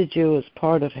created you as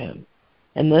part of Him,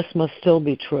 and this must still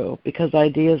be true because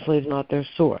ideas leave not their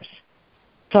source.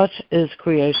 Such is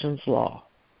creation's law,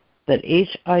 that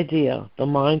each idea the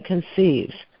mind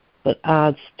conceives but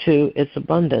adds to its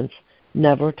abundance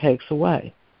never takes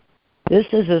away. This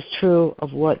is as true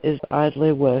of what is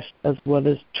idly wished as what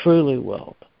is truly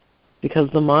willed,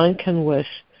 because the mind can wish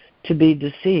to be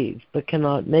deceived but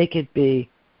cannot make it be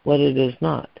what it is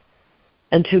not.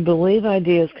 And to believe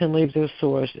ideas can leave their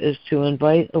source is to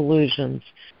invite illusions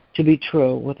to be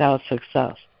true without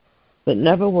success. But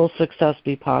never will success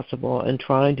be possible in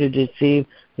trying to deceive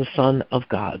the Son of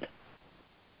God.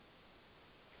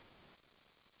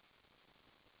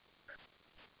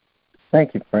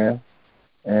 Thank you, Fran.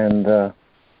 And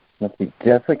let's see,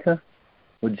 Jessica,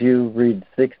 would you read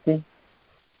 60?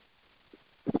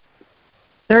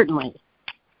 Certainly.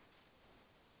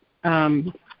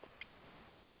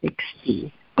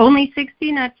 60. Only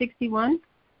 60, not 61?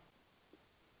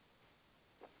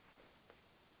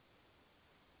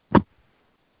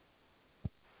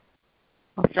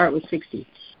 I'll start with 60.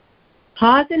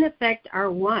 Cause and effect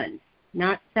are one,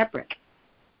 not separate.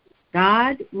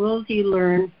 God wills you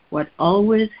learn what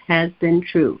always has been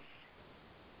true,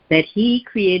 that He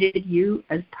created you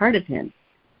as part of Him.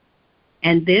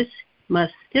 And this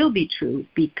must still be true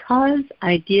because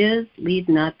ideas leave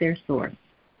not their source.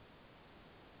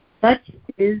 Such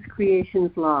is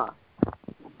creation's law,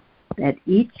 that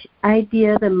each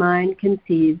idea the mind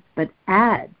conceives but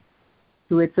adds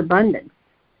to its abundance,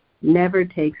 never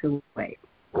takes away.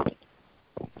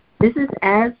 This is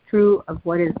as true of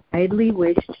what is idly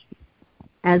wished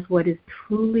as what is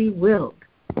truly willed,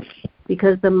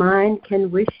 because the mind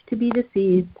can wish to be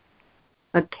deceived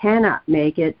but cannot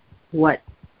make it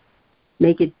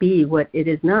be what it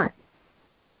is not.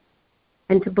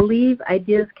 And to believe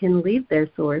ideas can leave their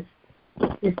source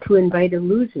is to invite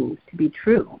illusions to be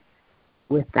true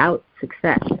without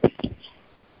success.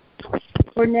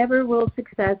 For never will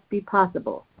success be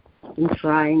possible in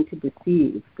trying to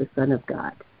deceive the Son of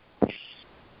God.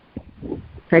 Should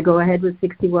I go ahead with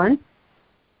 61?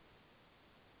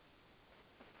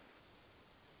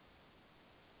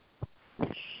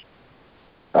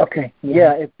 Okay.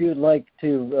 Yeah, if you'd like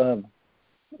to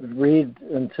read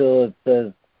until it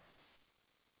says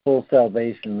full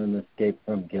salvation and escape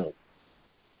from guilt.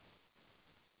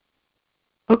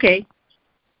 Okay.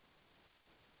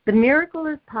 The miracle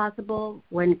is possible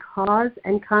when cause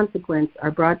and consequence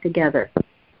are brought together,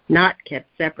 not kept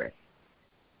separate.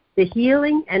 The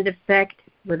healing and effect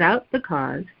without the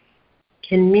cause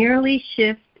can merely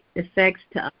shift effects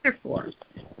to other forms.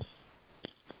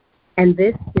 And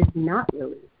this is not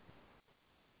relief.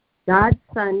 God's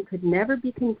Son could never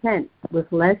be content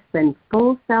with less than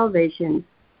full salvation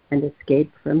and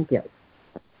escape from guilt.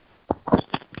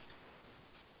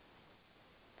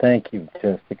 Thank you,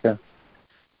 Jessica.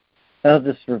 I'll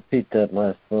just repeat that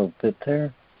last little bit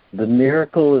there. The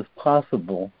miracle is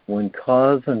possible when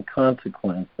cause and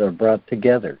consequence are brought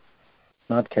together,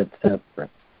 not kept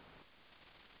separate.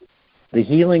 The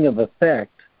healing of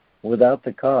effect without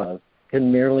the cause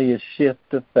can merely shift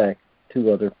effect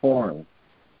to other forms,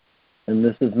 and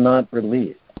this is not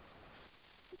relief.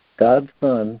 God's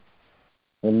Son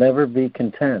will never be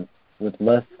content with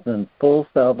less than full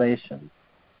salvation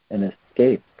and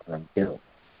escape from guilt.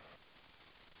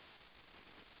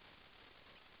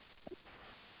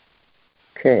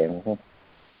 Okay, we'll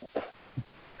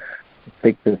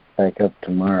pick this back up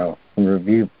tomorrow and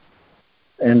review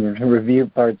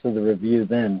parts of the review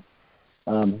then.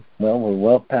 Well, we're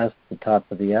well past the top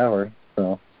of the hour,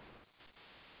 so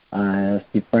I ask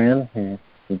you, Fran,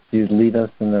 would you lead us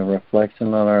in the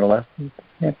reflection on our lesson?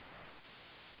 Yeah.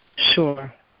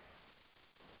 Sure.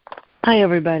 Hi,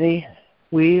 everybody.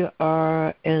 We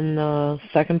are in the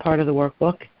second part of the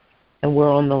workbook, and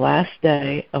we're on the last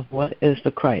day of What is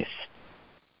the Christ?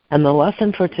 And the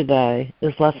lesson for today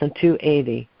is lesson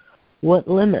 280. What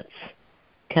limits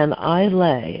can I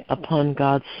lay upon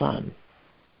God's Son?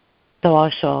 So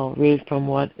I shall read from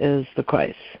What is the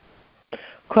Christ.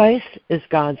 Christ is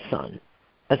God's Son,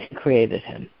 as He created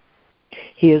Him.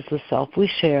 He is the self we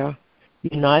share,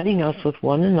 uniting us with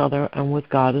one another and with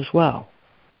God as well.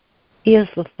 He is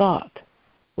the thought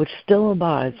which still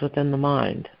abides within the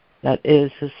mind, that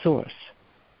is His source.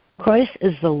 Christ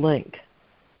is the link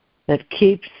that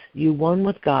keeps you one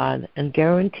with God and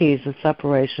guarantees that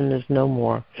separation is no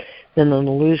more than an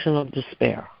illusion of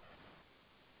despair.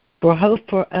 For hope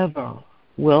forever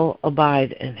will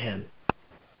abide in Him.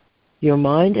 Your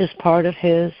mind is part of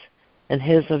His and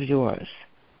His of yours.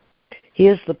 He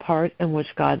is the part in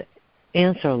which God's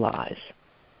answer lies,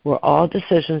 where all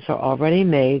decisions are already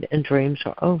made and dreams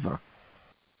are over.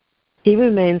 He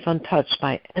remains untouched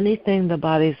by anything the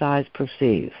body's eyes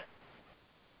perceive.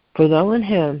 For though in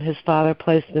Him His Father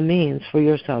placed the means for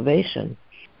your salvation,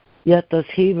 yet does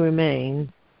He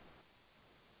remain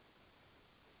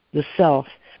the self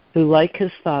who, like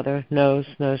His Father, knows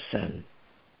no sin.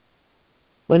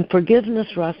 When forgiveness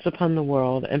rests upon the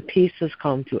world and peace has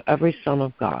come to every son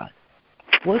of God,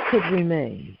 what could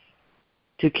remain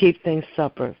to keep things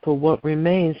separate for what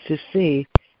remains to see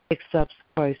except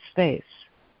Christ's face?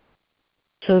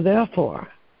 So therefore,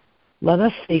 let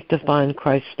us seek to find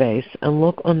Christ's face and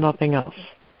look on nothing else.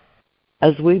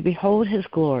 As we behold His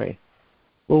glory,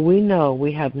 will we know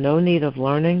we have no need of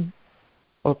learning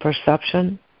or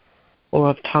perception or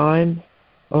of time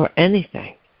or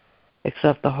anything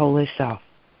except the Holy Self,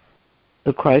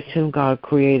 the Christ whom God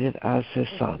created as His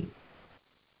Son.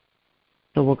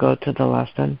 So we'll go to the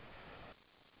lesson.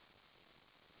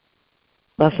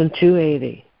 Lesson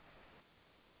 280.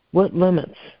 What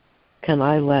limits can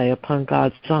I lay upon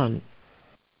God's Son,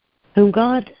 whom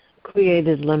God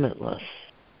created limitless,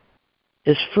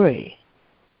 is free?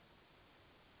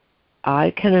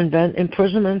 I can invent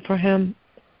imprisonment for Him,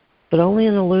 but only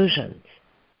in illusions,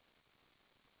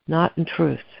 not in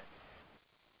truth.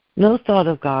 No thought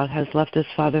of God has left His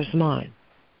Father's mind.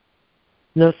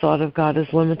 No thought of God is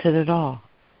limited at all.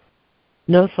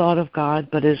 No thought of God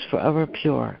but is forever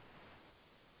pure.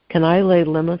 Can I lay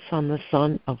limits on the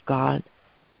Son of God,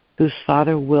 whose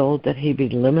Father willed that He be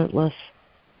limitless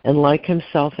and like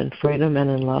Himself in freedom and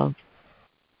in love?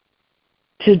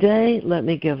 Today let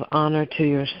me give honor to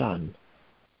your Son,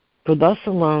 for thus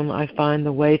alone I find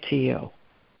the way to you.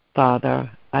 Father,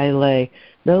 I lay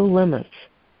no limits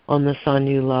on the Son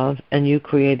you love and you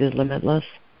created limitless.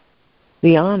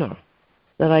 The honor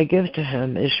that I give to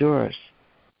Him is yours,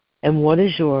 and what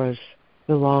is yours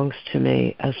belongs to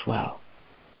me as well.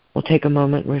 We'll take a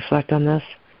moment and reflect on this.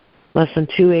 Lesson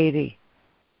 280.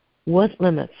 What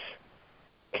limits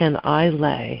can I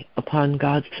lay upon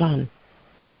God's Son?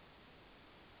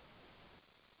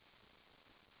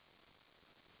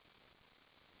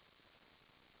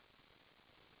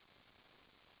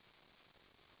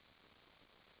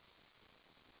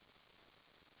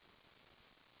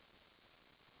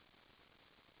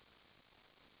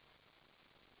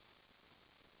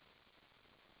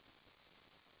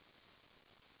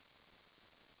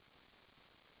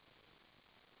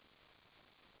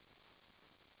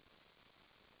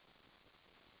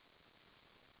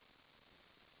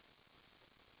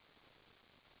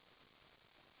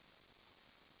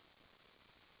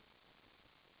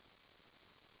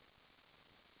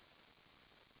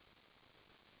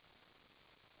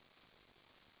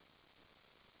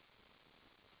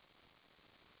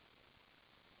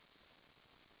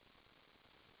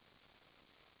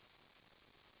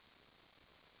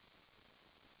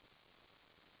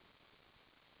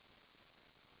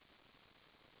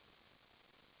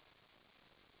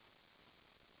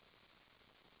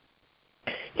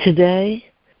 Today,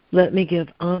 let me give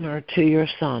honor to your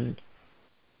Son,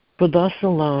 for thus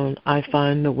alone I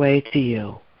find the way to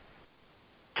you.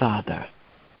 Father,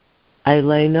 I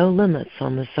lay no limits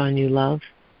on the Son you love,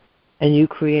 and you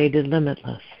created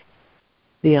limitless.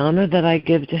 The honor that I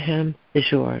give to Him is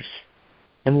yours,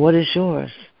 and what is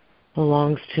yours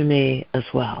belongs to me as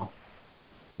well.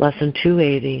 Lesson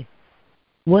 280,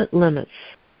 what limits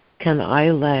can I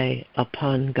lay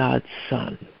upon God's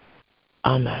Son?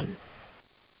 Amen.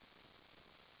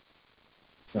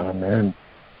 Amen.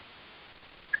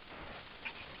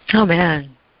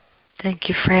 Amen. Thank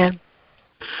you, Fran.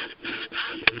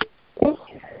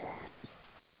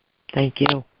 Thank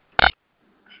you.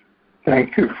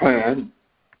 Thank you, Fran.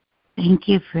 Thank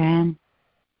you, Fran.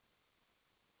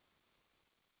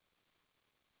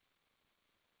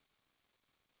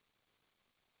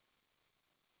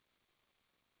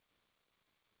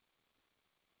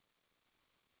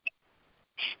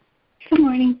 Good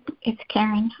morning. It's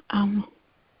Karen.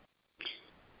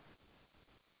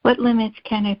 What limits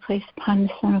can I place upon the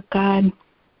Son of God?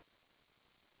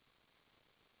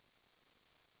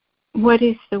 What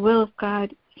is the will of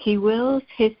God? He wills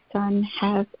His Son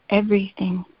have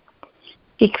everything.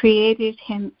 He created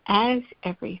Him as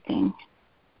everything.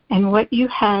 And what you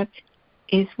have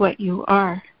is what you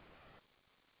are.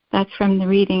 That's from the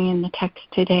reading in the text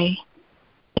today.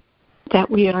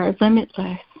 That we are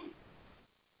limitless.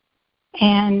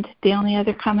 And the only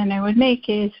other comment I would make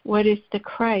is, what is the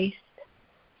Christ?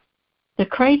 The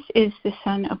Christ is the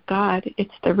Son of God.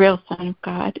 It's the real Son of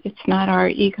God. It's not our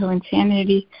ego,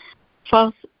 insanity,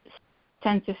 false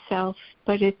sense of self,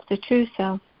 but it's the true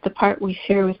self, the part we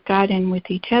share with God and with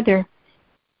each other.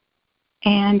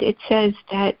 And it says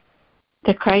that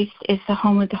the Christ is the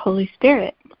home of the Holy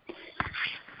Spirit.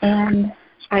 And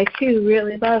I, too,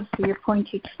 really love your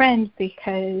pointed friend,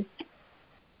 because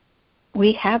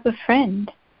we have a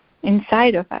friend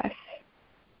inside of us.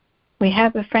 We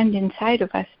have a friend inside of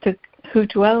us who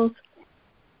dwells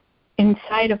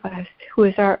inside of us, who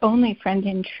is our only friend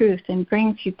in truth and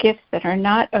brings you gifts that are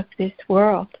not of this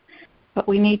world, but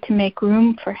we need to make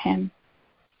room for Him.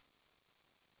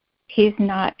 He's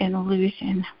not an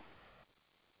illusion.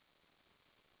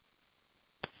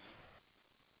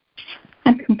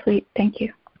 I'm complete. Thank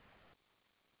you.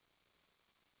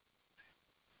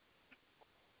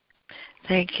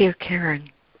 Thank you, Karen.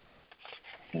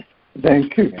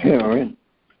 Thank you, Karen.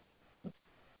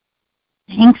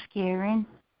 Thanks, Karen.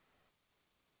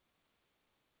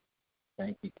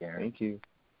 Thank you, Karen. Thank you.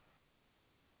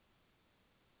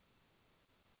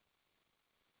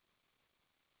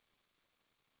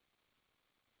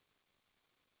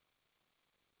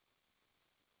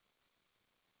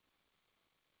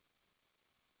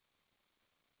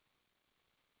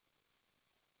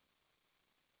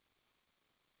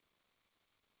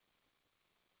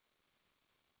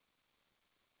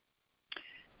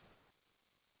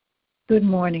 Good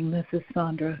morning, this is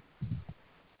Sandra.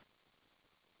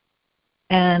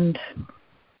 And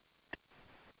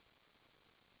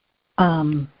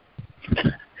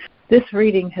this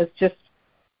reading has just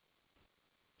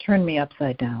turned me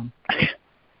upside down.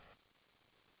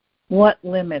 What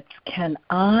limits can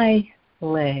I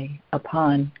lay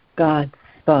upon God's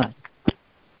Son?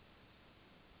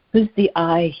 Who's the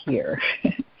I here?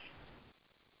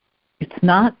 It's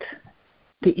not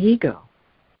the ego.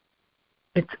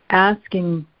 It's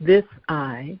asking this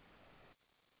I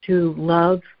to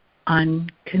love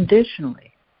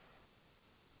unconditionally.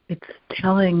 It's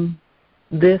telling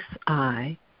this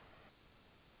I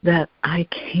that I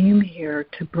came here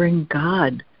to bring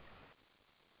God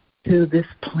to this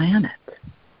planet.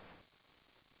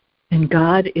 And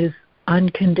God is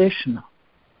unconditional.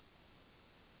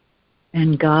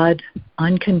 And God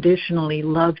unconditionally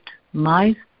loved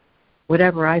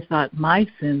whatever I thought my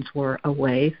sins were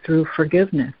away through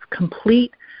forgiveness.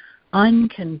 Complete,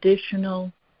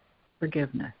 unconditional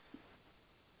forgiveness.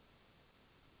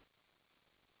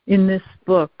 In this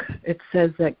book, it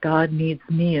says that God needs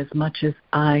me as much as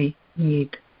I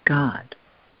need God.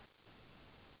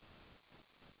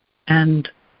 And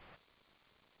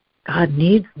God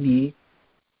needs me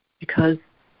because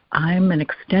I'm an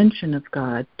extension of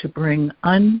God to bring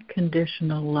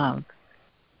unconditional love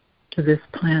to this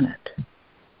planet.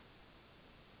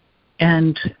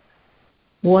 And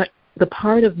what the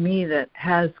part of me that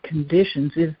has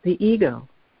conditions is the ego.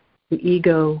 The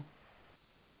ego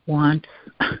wants,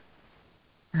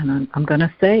 and I'm going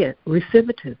to say it,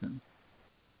 recidivism.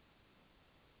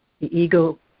 The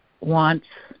ego wants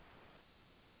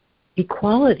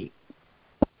equality.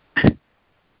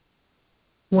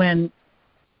 When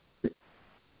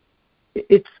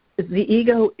the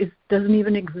ego doesn't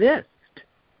even exist.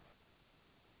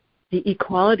 The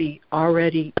equality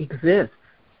already exists.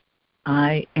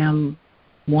 I am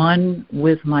one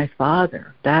with my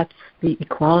Father. That's the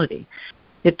equality.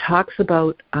 It talks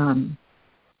about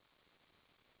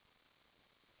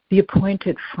the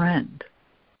appointed friend.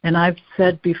 And I've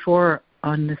said before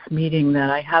on this meeting that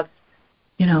I have,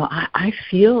 I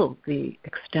feel the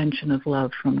extension of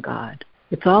love from God.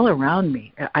 It's all around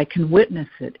me. I can witness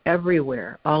it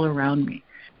everywhere, all around me.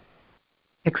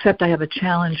 Except I have a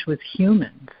challenge with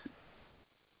humans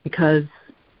because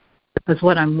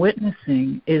what I'm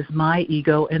witnessing is my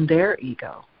ego and their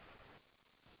ego.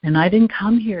 And I didn't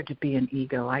come here to be an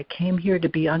ego. I came here to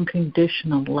be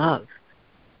unconditional love.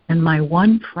 And my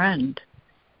one friend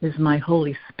is my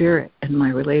Holy Spirit and my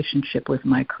relationship with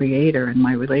my Creator and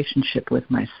my relationship with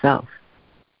myself.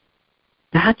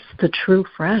 That's the true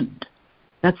friend.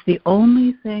 That's the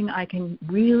only thing I can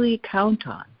really count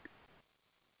on.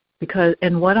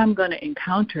 And what I'm going to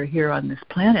encounter here on this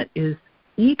planet is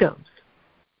egos.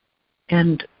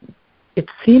 And it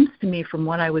seems to me from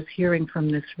what I was hearing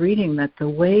from this reading that the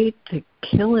way to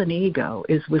kill an ego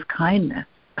is with kindness,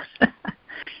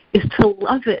 is to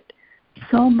love it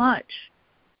so much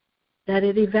that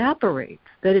it evaporates,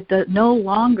 that it no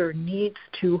longer needs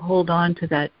to hold on to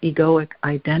that egoic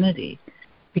identity,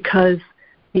 because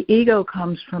the ego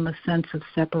comes from a sense of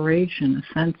separation, a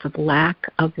sense of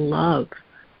lack of love.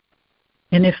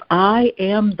 And if I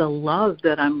am the love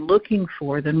that I'm looking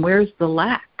for, then where's the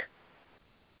lack?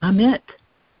 I'm it.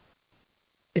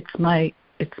 It's my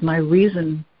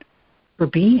reason for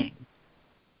being.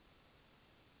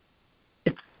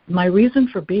 My reason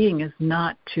for being is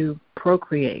not to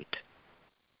procreate.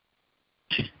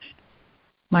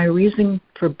 My reason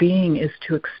for being is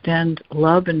to extend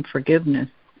love and forgiveness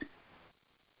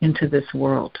into this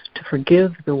world, to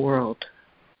forgive the world.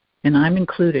 And I'm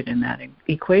included in that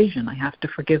equation. I have to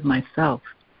forgive myself.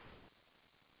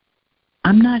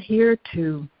 I'm not here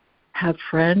to have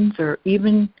friends or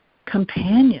even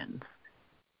companions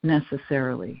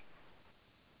necessarily.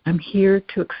 I'm here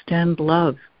to extend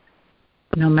love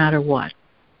no matter what.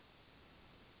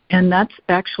 And that's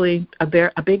actually a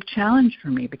big challenge for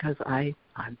me because I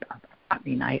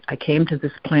came to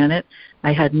this planet.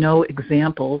 I had no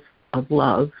examples of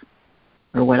love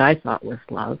or what I thought was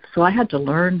love. So I had to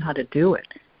learn how to do it.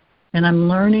 And I'm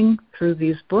learning through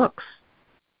these books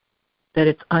that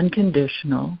it's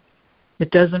unconditional.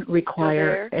 It doesn't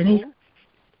require anything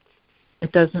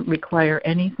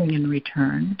in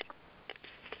return.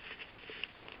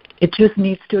 It just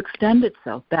needs to extend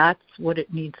itself. That's what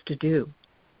it needs to do.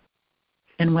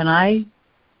 And when I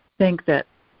think that,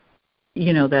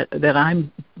 that I'm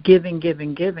giving,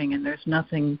 and there's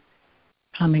nothing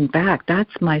coming back,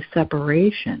 that's my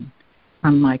separation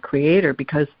from my Creator,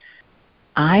 because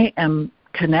I am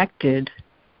connected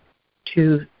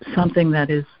to something that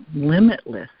is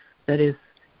limitless, that is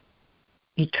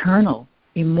eternal,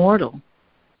 immortal,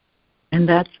 and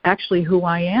that's actually who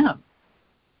I am.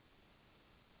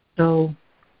 So,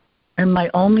 and my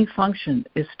only function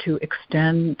is to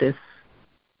extend this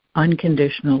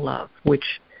unconditional love, which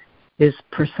is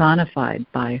personified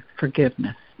by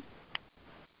forgiveness.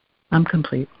 I'm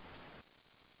complete.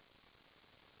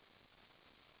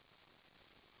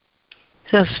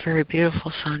 That's very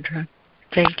beautiful, Sandra.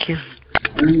 Thank you.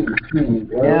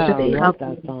 Yeah, I love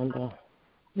that, Sandra.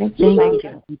 Thank you.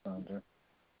 Sandra.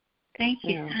 Thank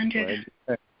you, Sandra.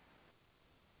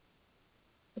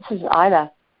 This is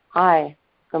Ida. Hi.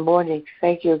 Good morning.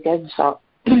 Thank you again,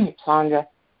 Sandra.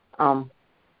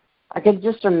 I could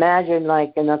just imagine,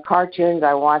 like in the cartoons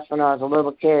I watched when I was a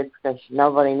little kid, because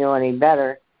nobody knew any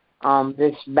better,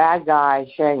 this bad guy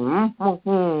saying,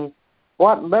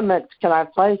 what limits can I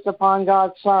place upon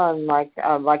God's Son? Like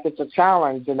it's a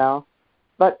challenge,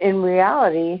 But in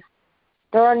reality,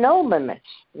 there are no limits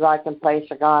that I can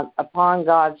place upon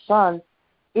God's Son,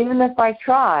 even if I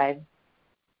tried.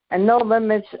 And no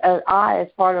limits as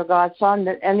part of God's Son,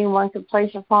 that anyone could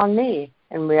place upon me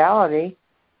in reality.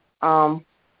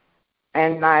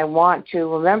 And I want to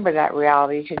remember that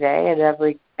reality today and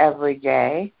every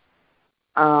day.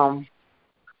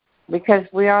 Because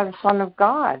we are the Son of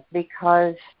God,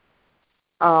 because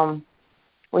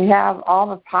we have all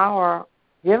the power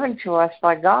given to us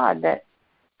by God that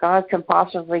God can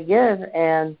possibly give,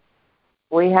 and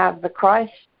we have the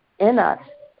Christ in us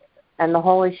and the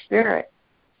Holy Spirit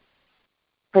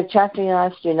protecting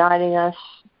us, uniting us,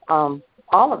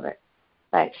 all of it.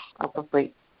 Thanks. I'm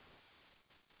complete.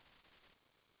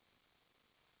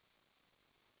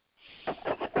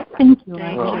 Thank you,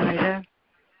 Ida.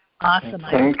 Awesome.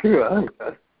 Thank you,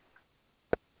 Ida.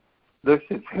 This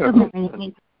is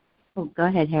Harrison. Oh, go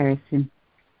ahead, Harrison.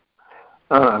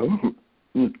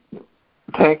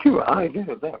 Thank you,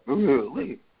 Ida. That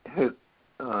really hit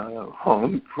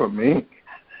home for me.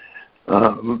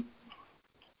 I'm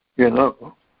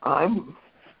the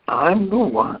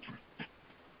one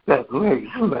that lays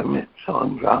limits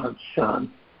on God's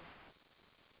Son.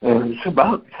 And it's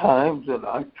about time that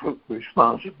I took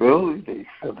responsibility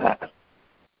for that.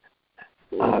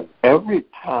 Every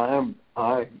time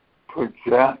I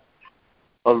project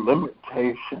a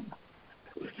limitation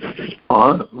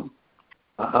on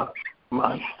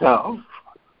myself,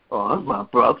 on my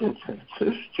brothers and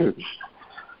sisters,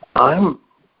 I'm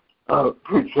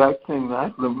projecting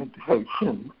that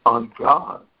limitation on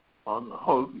God, on the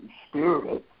Holy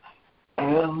Spirit,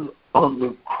 and on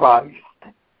the Christ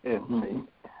in me.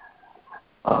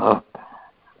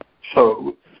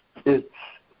 So it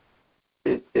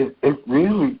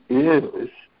really is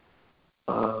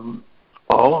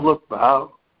all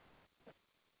about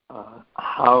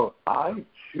how I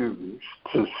choose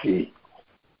to see.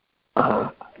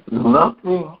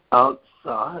 Nothing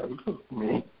outside of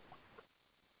me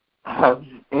has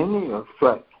any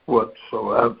effect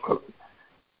whatsoever,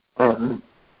 and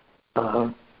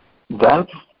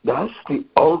that's the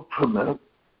ultimate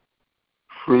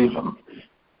freedom.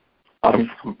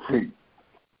 I'm complete.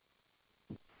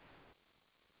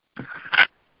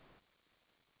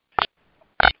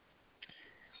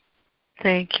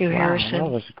 Thank you, Harrison. That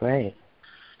was great.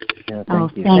 Yeah,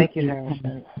 Thank you. Thank you,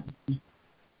 Harrison.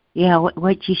 Yeah,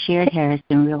 what you shared,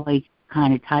 Harrison, really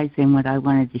kind of ties in what I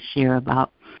wanted to share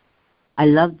about. I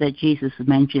love that Jesus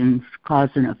mentions cause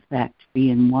and effect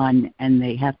being one, and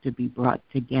they have to be brought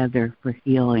together for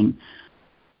healing.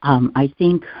 I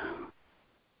think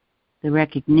the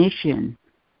recognition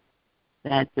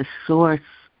that the source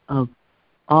of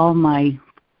all my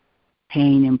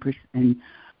pain and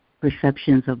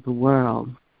perceptions of the world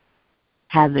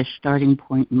have their starting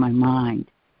point in my mind.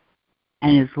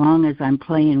 And as long as I'm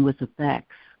playing with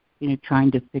effects,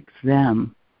 trying to fix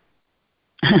them,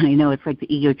 it's like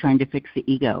the ego trying to fix the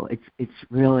ego. It's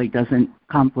really doesn't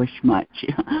accomplish much.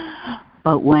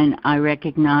 But when I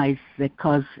recognize that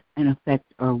cause and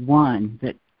effect are one,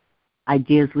 that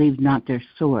ideas leave not their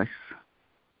source,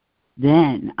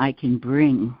 then I can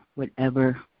bring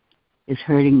whatever is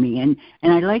hurting me. And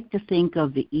I like to think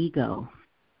of the ego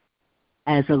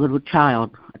as a little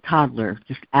child, a toddler,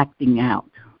 just acting out.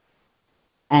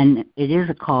 And it is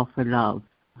a call for love.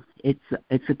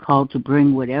 It's a call to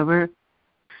bring whatever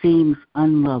seems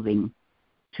unloving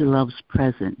to love's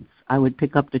presence. I would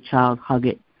pick up the child, hug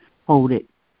it, hold it,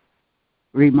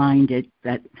 remind it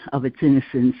of its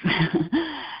innocence,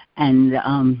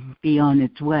 and be on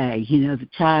its way. The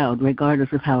child,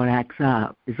 regardless of how it acts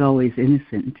up, is always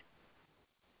innocent.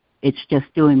 It's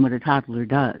just doing what a toddler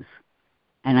does.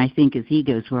 And I think as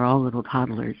egos, we're all little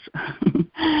toddlers.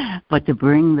 But to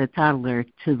bring the toddler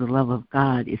to the love of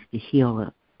God is to heal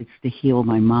it. It's to heal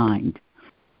my mind.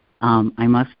 I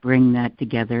must bring that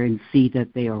together and see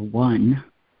that they are one,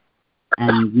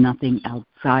 and nothing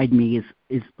outside me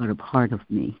is but a part of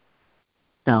me.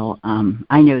 So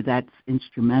I know that's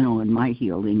instrumental in my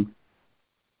healing,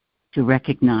 to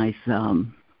recognize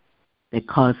that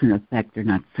cause and effect are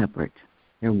not separate.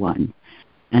 They're one.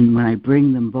 And when I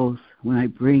bring them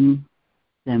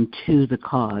to the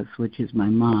cause, which is my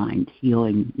mind,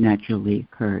 healing naturally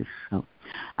occurs. So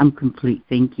I'm complete.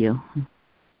 Thank you.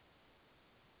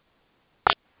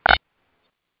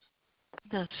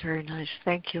 That's very nice.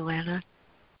 Thank you, Lana.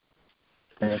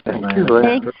 Thank you,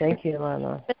 Lana. Thank you,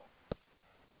 Lana.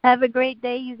 Have a great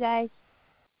day, you guys.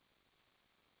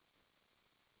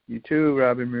 You too,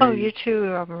 Robin Marie. Oh, you too,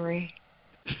 Robin Marie.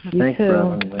 Thanks,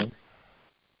 Robin Marie.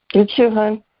 You too,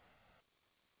 hon.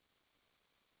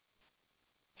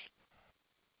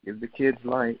 Give the kids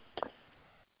light.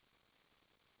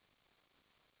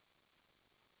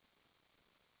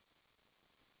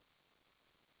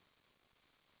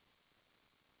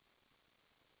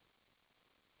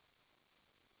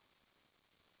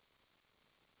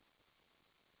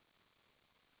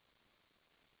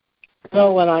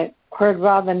 So when I heard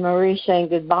Robin Marie saying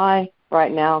goodbye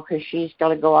right now because she's got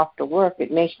to go off to work,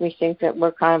 it makes me think that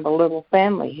we're kind of a little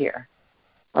family here,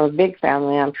 or a big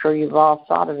family. I'm sure you've all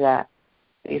thought of that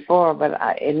before, but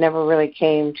it never really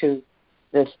came to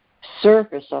the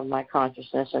surface of my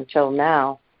consciousness until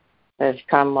now. It's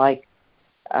kind of like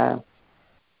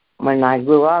when I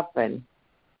grew up,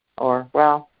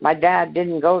 my dad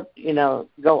didn't go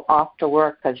off to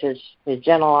work because his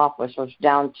dental office was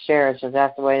downstairs, so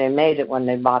that's the way they made it when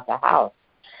they bought the house.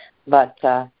 But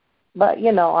on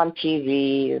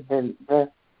TV,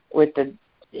 with the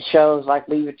shows like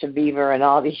Leave It to Beaver and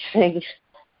all these things,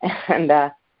 and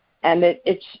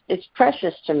it's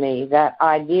precious to me, that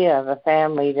idea of a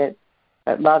family that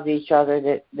loves each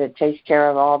other, that takes care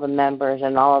of all the members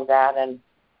and all of that,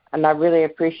 and I really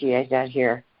appreciate that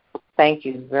here. Thank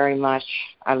you very much.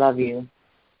 I love you.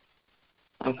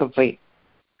 I'm complete.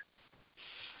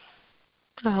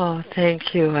 Oh,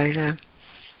 thank you, Ida.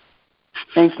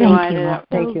 Thank you, Ida.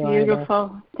 You. Thank you,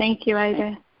 beautiful. Ida. Thank you,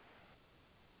 Ida.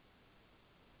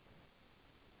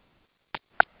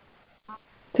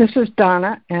 This is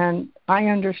Donna, and I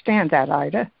understand that,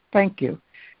 Ida. Thank you.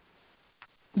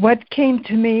 What came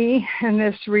to me in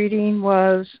this reading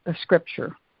was a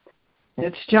scripture.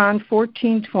 It's John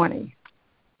 14:20.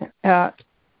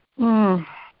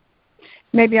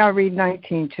 Maybe I'll read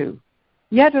 19 too.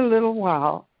 Yet a little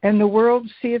while, and the world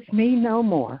seeth me no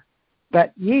more,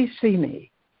 but ye see me.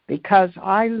 Because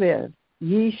I live,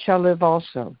 ye shall live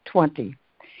also. 20.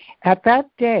 At that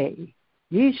day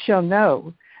ye shall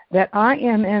know that I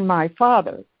am in my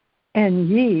Father, and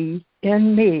ye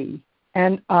in me,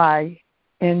 and I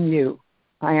in you.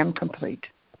 I am complete.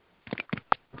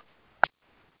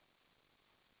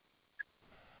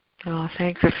 Oh,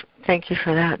 thank you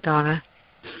for that, Donna.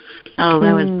 Oh,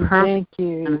 that was perfect. Thank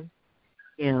you.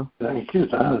 Thank you,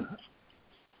 Donna.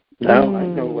 Now I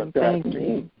know what that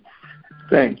means.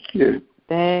 Thank you.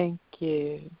 Thank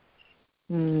you.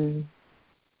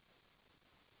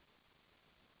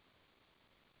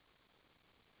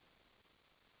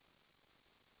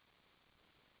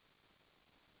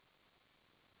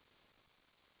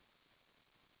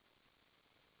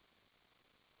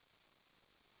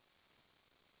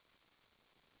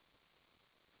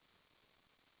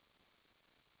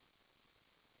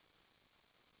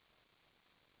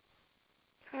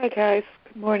 Hi guys,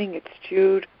 good morning. It's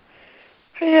Jude.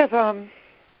 I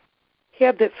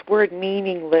have this word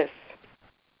meaningless,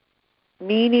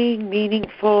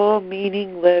 meaningful,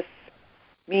 meaningless,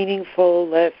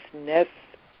 meaningfullessness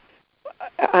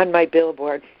on my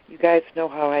billboard. You guys know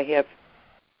how I have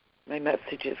my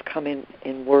messages come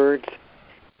in words,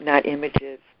 not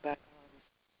images, but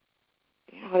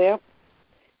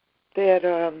that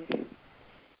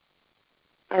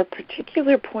our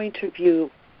particular point of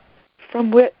view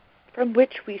from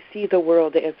which we see the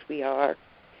world as we are.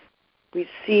 We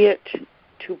see it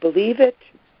to believe it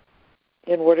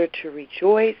in order to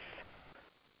rejoice,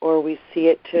 or we see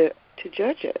it to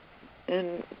judge it.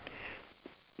 And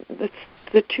that's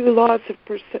the two laws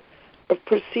of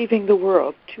perceiving the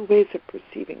world, two ways of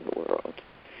perceiving the world.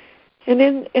 And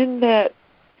in that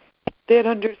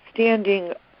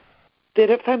understanding that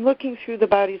if I'm looking through the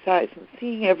body's eyes and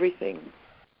seeing everything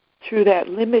through that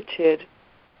limited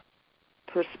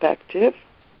perspective,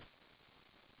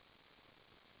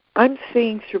 I'm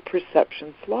seeing through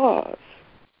perception's laws.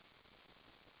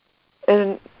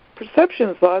 And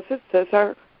perception's laws, it says,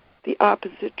 are the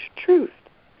opposite to truth.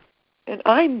 And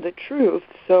I'm the truth,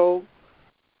 so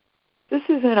this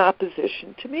is in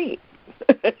opposition to me.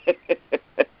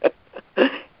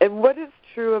 And what is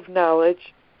true of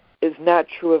knowledge is not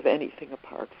true of anything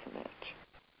apart from it.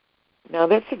 Now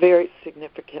that's a very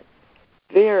significant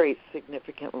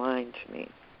line to me.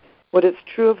 What is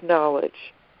true of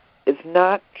knowledge is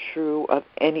not true of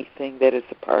anything that is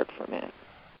apart from it.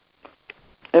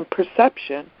 And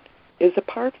perception is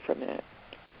apart from it.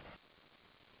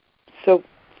 So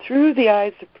through the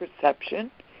eyes of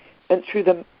perception and through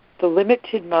the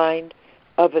limited mind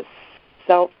of a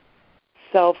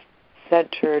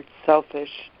self-centered,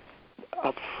 selfish,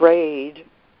 afraid,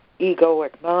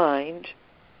 egoic mind,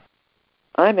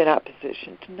 I'm in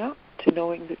opposition to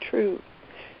knowing the truth.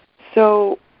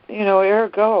 So,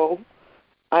 ergo,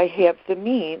 I have the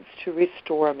means to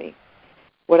restore me.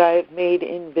 What I have made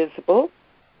invisible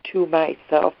to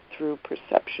myself through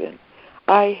perception,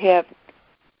 I have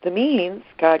the means,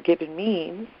 God-given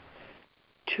means,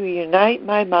 to unite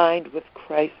my mind with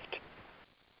Christ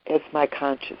as my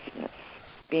consciousness,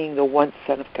 being the one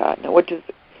Son of God. Now, what does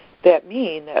that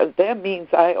mean? That means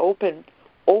I open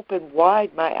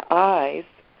wide my eyes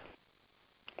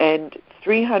and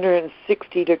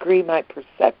 360-degree my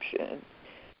perception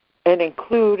and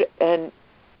include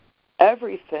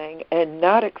everything and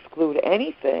not exclude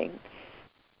anything,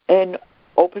 and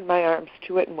open my arms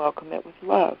to it and welcome it with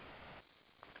love.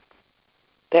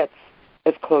 That's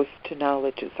as close to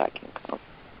knowledge as I can come.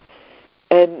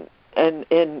 And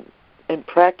in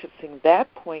practicing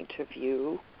that point of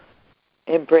view,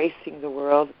 embracing the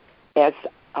world as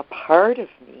a part of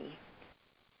me,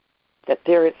 that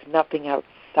there is nothing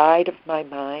outside of my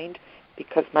mind,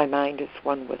 because my mind is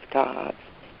one with God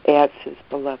as his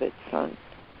beloved Son,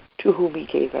 to whom he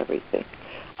gave everything.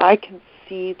 I can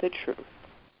see the truth.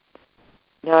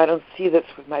 Now, I don't see this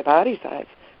with my body's eyes.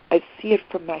 I see it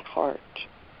from my heart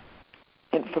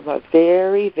and from a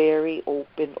very, very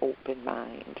open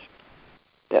mind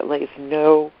that lays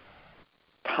no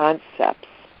concepts,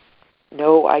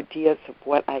 no ideas of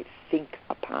what I think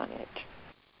upon it.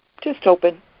 Just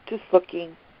open, just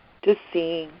looking, just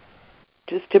seeing,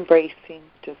 just embracing,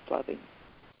 just loving.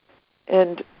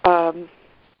 And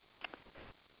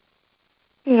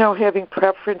having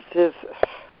preferences,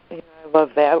 I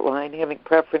love that line, having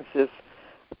preferences,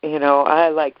 I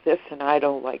like this and I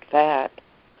don't like that.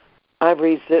 I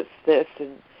resist this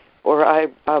or I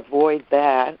avoid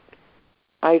that.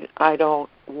 I don't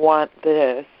want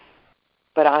this,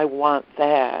 but I want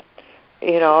that.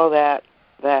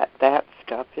 That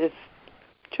stuff is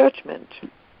judgment.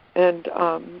 And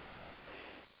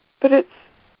but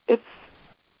it's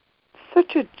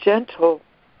such a gentle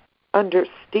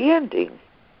understanding,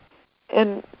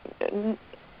 and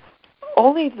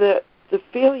only the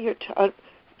failure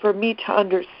for me to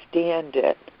understand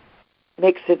it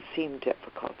makes it seem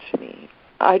difficult to me.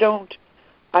 I don't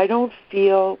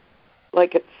feel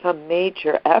like it's some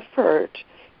major effort,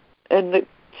 and the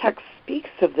text speaks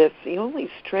of this. The only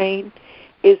strain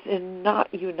is in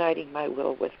not uniting my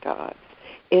will with God's,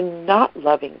 in not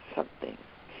loving something.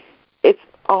 It's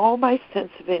all my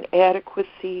sense of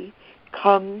inadequacy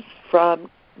comes from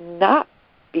not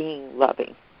being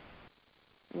loving.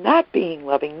 Not being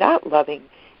loving, not loving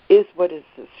is what is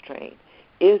the strain,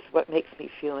 is what makes me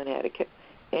feel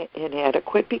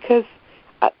inadequate because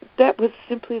that was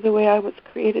simply the way I was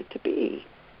created to be.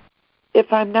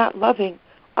 If I'm not loving,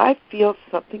 I feel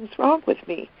something's wrong with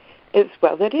me. It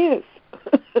is.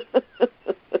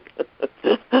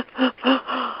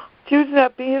 Jude's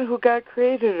not being who God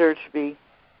created her to be.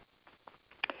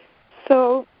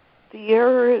 So the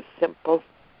error is simple,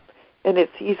 and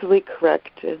it's easily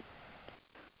corrected.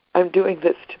 I'm doing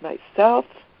this to myself.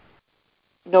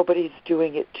 Nobody's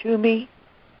doing it to me.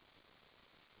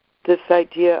 This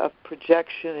idea of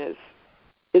projection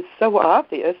is so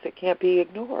obvious it can't be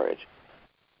ignored.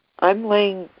 I'm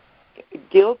laying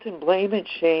guilt and blame and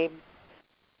shame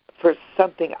for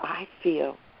something I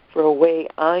feel, for a way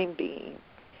I'm being.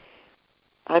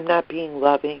 I'm not being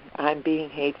loving. I'm being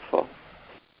hateful.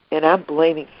 And I'm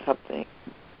blaming something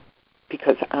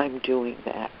because I'm doing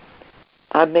that.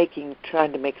 I'm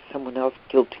trying to make someone else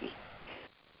guilty.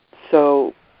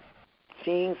 So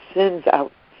seeing sins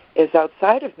is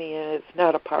outside of me and it's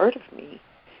not a part of me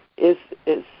is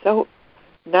so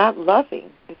not loving.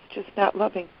 It's just not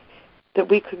loving that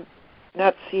we could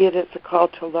not see it as a call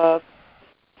to love,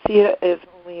 see it as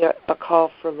only a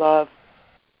call for love,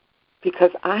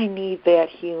 because I need that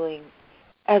healing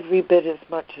every bit as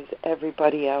much as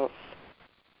everybody else.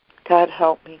 God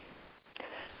help me.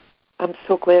 I'm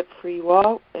so glad for you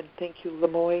all, and thank you,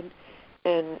 Lemoyne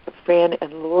and Fran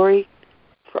and Lori,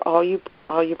 for all you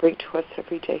bring to us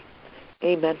every day.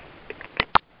 Amen.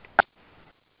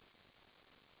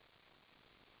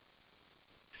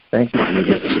 Thank you.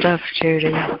 Good stuff,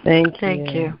 Judy. Thank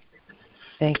you.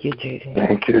 Thank you, Judy.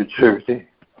 Thank you, Judy.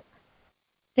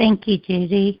 Thank you,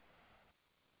 Judy.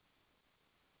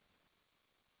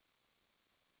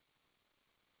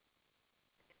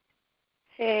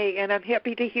 Hey, and I'm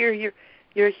happy to hear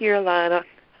you're here, Lana.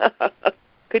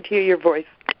 Good to hear your voice.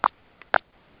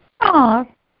 Oh,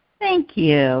 thank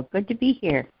you. Good to be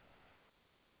here.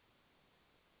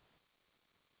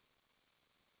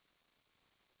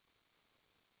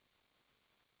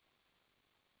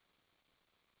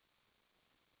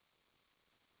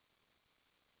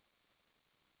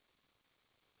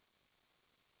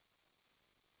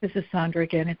 This is Sandra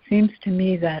again. It seems to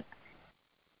me that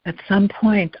at some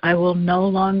point I will no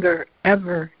longer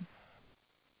ever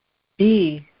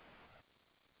be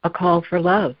a call for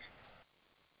love.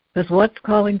 Because what's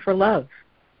calling for love?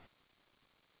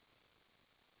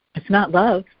 It's not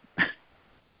love.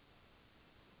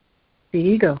 The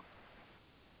ego.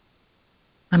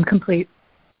 I'm complete.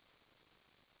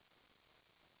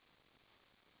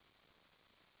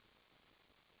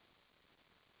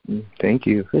 Thank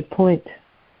you. Good point.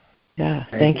 Yeah,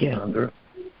 thank you. Sandra.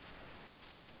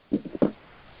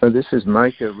 This is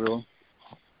Micah.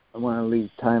 I want to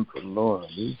leave time for Laura.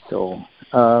 So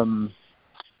I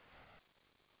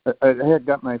had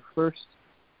got my first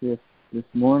gift this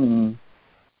morning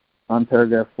on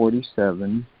paragraph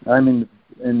 47. I mean,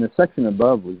 and the section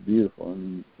above was beautiful,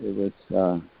 and it was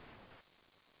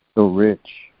so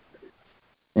rich.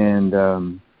 And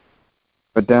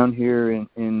but down here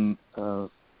in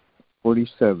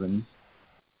 47,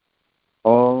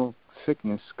 all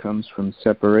sickness comes from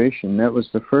separation. That was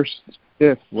the first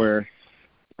shift where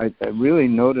I really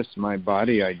noticed my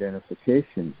body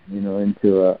identification,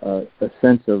 into a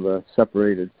sense of a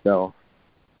separated self.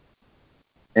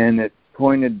 And it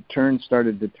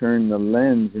started to turn the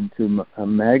lens into a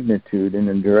magnitude in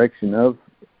the direction of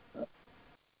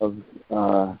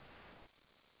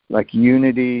like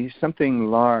unity, something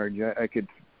large.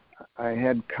 I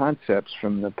had concepts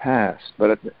from the past,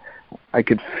 but I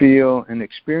could feel and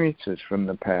experiences from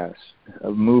the past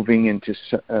of moving into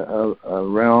a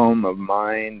realm of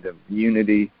mind, of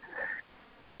unity,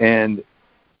 and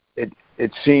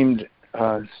it seemed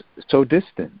so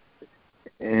distant.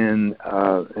 And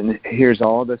here's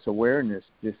all this awareness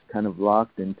just kind of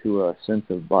locked into a sense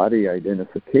of body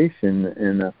identification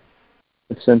and a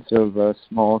sense of a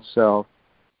small self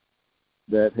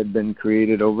that had been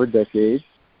created over decades.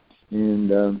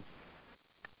 And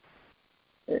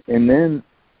then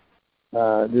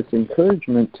this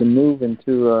encouragement to move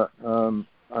into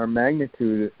our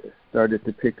magnitude started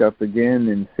to pick up again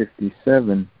in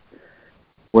 57,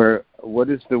 where what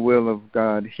is the will of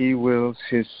God? He wills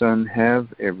His Son have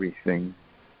everything.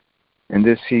 And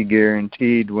this He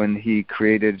guaranteed when He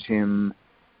created Him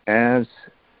as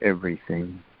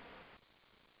everything.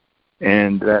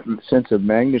 And that sense of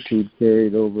magnitude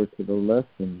carried over to the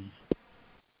lesson.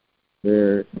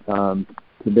 There,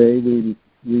 today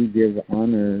we give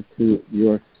honor to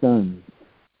your Son,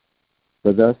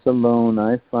 for thus alone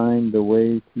I find the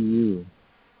way to you.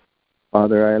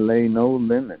 Father, I lay no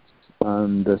limits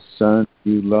on the Son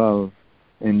you love,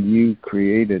 and you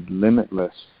created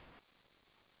limitless.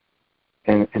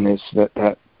 And it's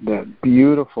that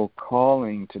beautiful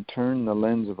calling to turn the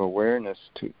lens of awareness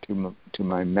to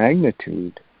my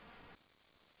magnitude.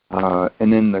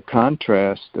 And then the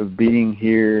contrast of being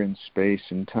here in space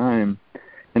and time.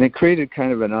 And it created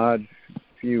kind of an odd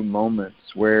few moments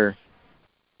where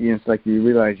it's like you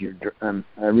realize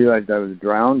I realized I was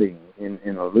drowning in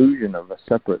illusion of a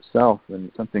separate self,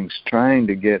 and something's trying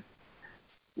to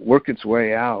work its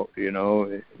way out,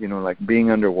 like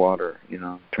being underwater,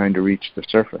 trying to reach the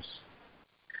surface.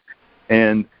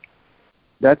 And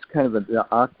that's kind of the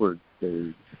awkward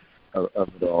stage of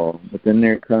it all. But then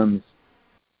there comes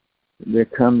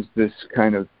this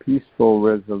kind of peaceful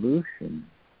resolution.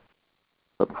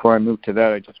 But before I move to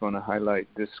that, I just want to highlight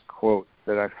this quote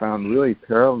that I found really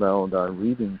paralleled our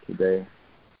reading today.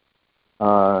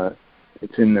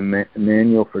 It's in the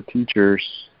Manual for Teachers,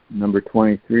 number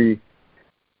 23.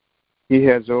 He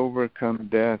has overcome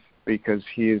death because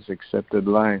he has accepted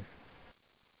life.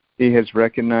 He has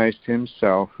recognized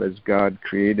himself as God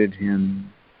created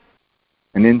him,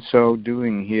 and in so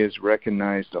doing he has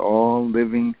recognized all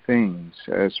living things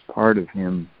as part of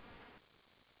him.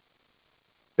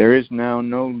 There is now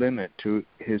no limit to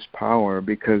his power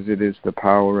because it is the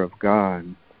power of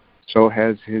God. So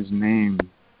has his name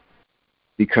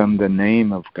become the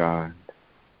name of God.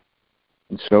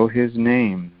 And so his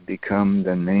name become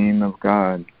the name of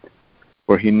God,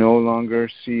 for he no longer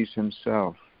sees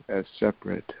himself as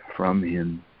separate from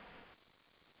him.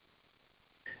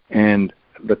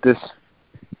 But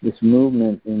this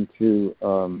movement into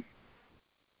I'm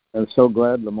so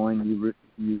glad, Lemoyne,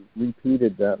 you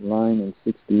repeated that line in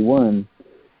 61.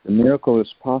 The miracle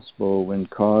is possible when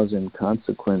cause and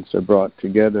consequence are brought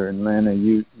together. And Lana,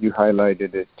 you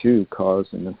highlighted it too, cause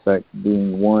and effect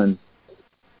being one.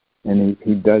 And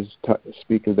he does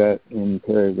speak of that in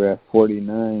paragraph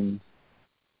 49.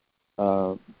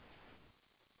 Let's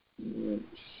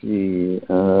see.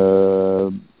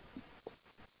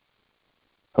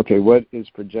 Okay, what is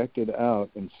projected out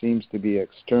and seems to be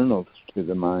external to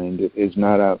the mind is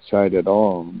not outside at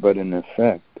all, but an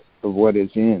effect of what is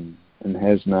in and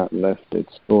has not left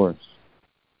its source.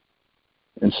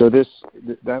 And so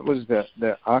that was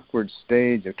the awkward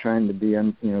stage of trying to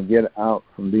get out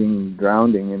from being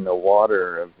drowning in the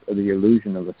water of the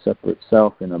illusion of a separate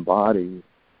self in a body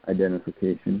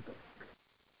identification.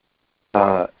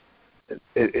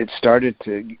 It started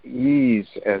to ease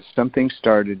as something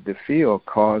started to feel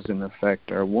cause and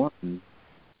effect are one.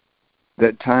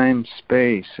 That time,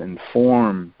 space, and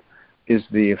form is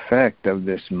the effect of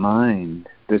this mind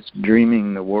that's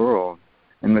dreaming the world.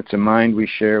 And it's a mind we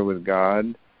share with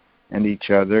God and each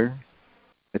other.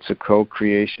 It's a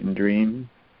co-creation dream.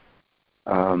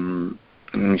 Let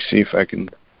me see if I can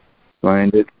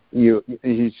find it.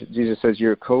 Jesus says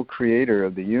you're a co-creator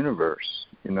of the universe,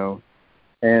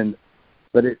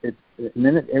 But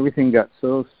then everything got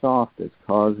so soft as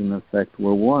cause and effect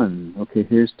were one. Okay,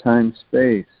 here's time,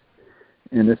 space,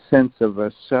 and a sense of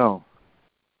a self.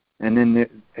 And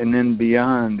then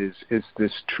beyond is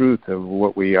this truth of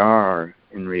what we are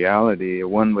in reality,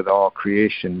 one with all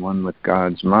creation, one with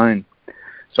God's mind.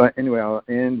 So anyway, I'll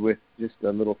end with just a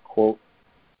little quote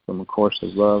from A Course of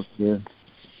Love here.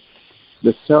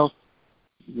 The self,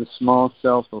 the small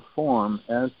self of form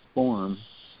as form,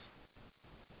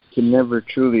 can never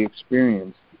truly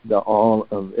experience the all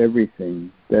of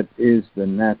everything that is the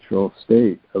natural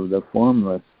state of the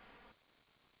formless.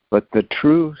 But the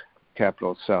truth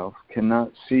capital Self,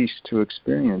 cannot cease to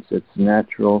experience its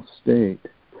natural state,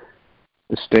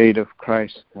 the state of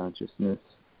Christ consciousness,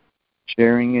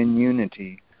 sharing in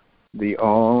unity the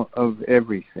all of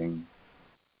everything.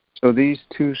 So these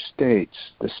two states,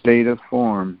 the state of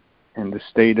form and the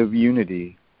state of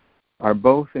unity, are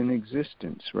both in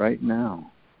existence right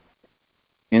now.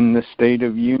 In the state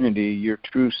of unity, your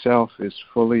true self is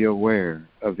fully aware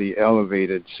of the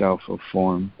elevated self of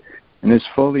form and is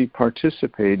fully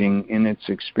participating in its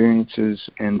experiences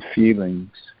and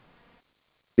feelings.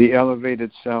 The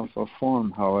elevated self of form,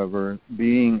 however,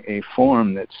 being a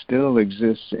form that still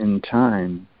exists in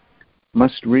time,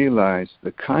 must realize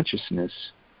the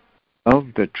consciousness of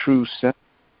the true self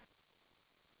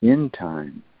in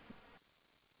time.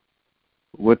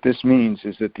 What this means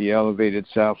is that the elevated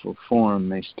self of form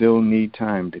may still need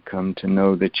time to come to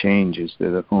know the changes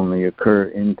that only occur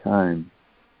in time,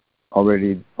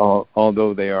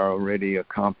 although they are already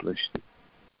accomplished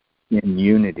in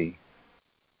unity.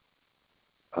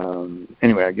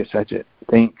 Anyway, I guess that's it.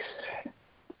 Thanks.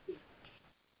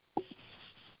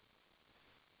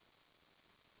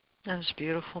 That was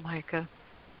beautiful, Micah.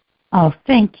 Oh,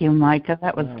 thank you, Micah.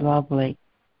 That was lovely.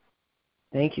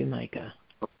 Thank you, Micah.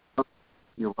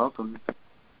 You're welcome.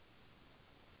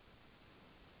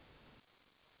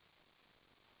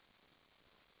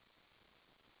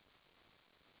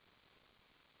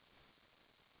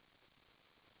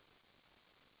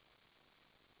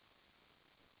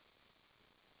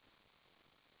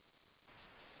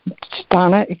 It's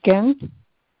Donna again.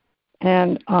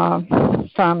 And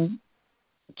from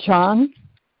John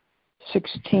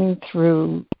 16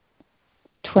 through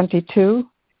 22,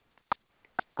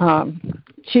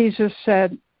 Jesus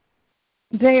said,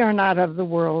 "They are not of the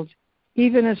world,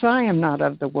 even as I am not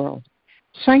of the world.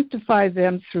 Sanctify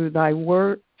them through thy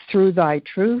word, through thy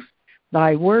truth.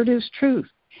 Thy word is truth.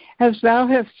 As thou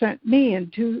hast sent me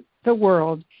into the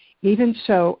world, even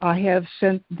so I have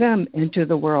sent them into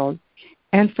the world.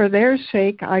 And for their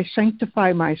sake I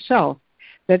sanctify myself,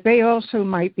 that they also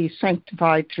might be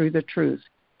sanctified through the truth.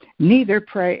 Neither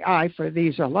pray I for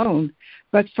these alone,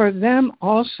 but for them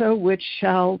also which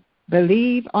shall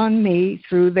believe on me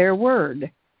through their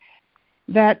word,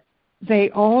 that they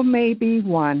all may be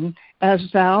one,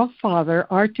 as thou, Father,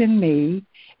 art in me,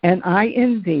 and I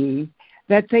in thee,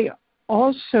 that they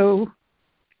also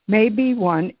may be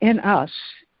one in us,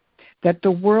 that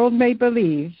the world may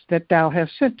believe that thou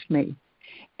hast sent me.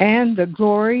 And the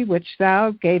glory which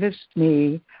thou gavest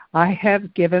me, I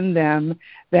have given them,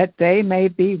 that they may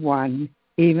be one,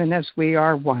 even as we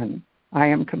are one." I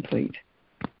am complete.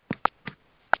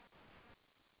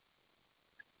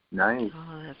 Nice.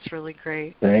 Oh, that's really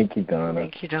great. Thank you, Donna.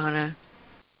 Thank you, Donna.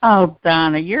 Oh,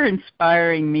 Donna, you're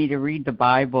inspiring me to read the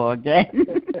Bible again.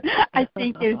 I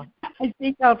think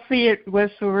I'll see it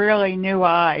with really new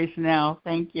eyes now.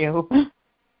 Thank you.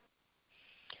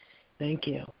 Thank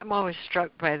you. I'm always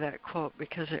struck by that quote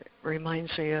because it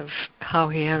reminds me of how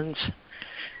he ends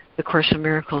the Course in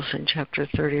Miracles in chapter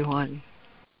 31.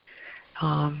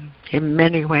 In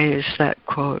many ways, that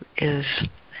quote is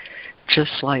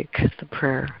just like the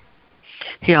prayer.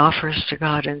 He offers to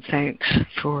God in thanks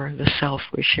for the self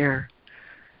we share.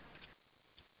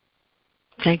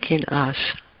 Thanking us,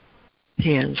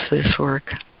 he ends this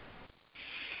work.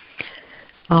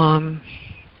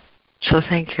 So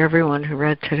thank you, everyone who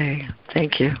read today.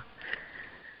 Thank you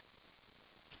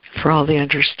for all the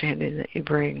understanding that you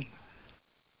bring.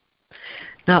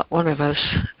 Not one of us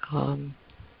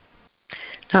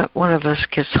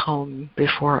gets home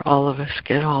before all of us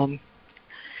get home.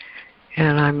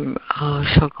 And I'm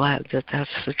so glad that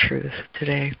that's the truth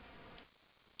today.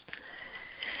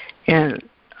 And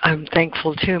I'm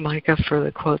thankful too, Micah, for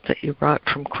the quote that you brought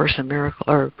from Course in Miracles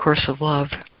or Course of Love,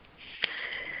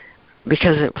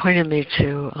 because it pointed me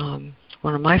to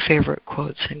one of my favorite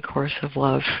quotes in Course of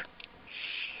Love.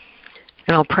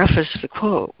 And I'll preface the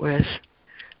quote with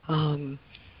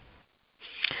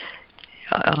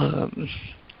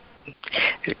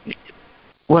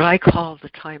what I call the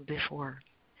time before.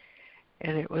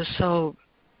 And it was so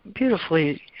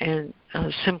beautifully and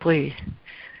simply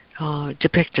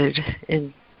depicted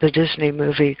in the Disney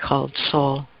movie called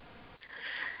Soul.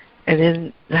 And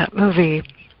in that movie,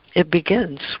 it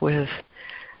begins with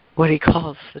what he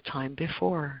calls the time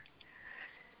before.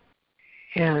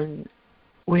 And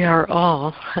we are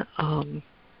all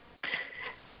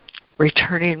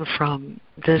returning from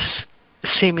this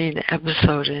seeming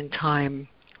episode in time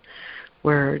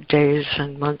where days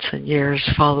and months and years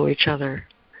follow each other.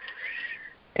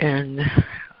 And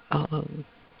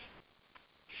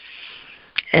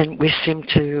we seem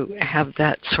to have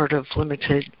that sort of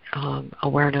limited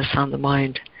awareness on the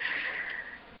mind.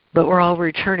 But we're all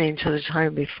returning to the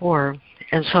time before.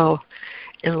 And so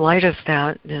in light of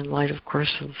that, in light, of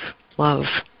course, of love,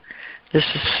 this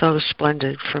is so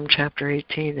splendid from chapter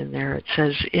 18 in there. It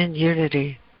says, in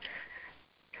unity,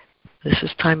 this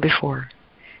is time before,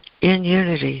 in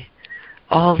unity,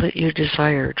 all that you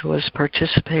desired was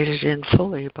participated in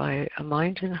fully by a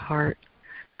mind and heart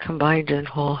combined in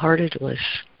wholeheartedness.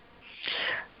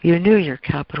 You knew your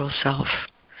capital self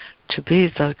to be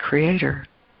the creator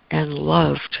and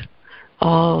loved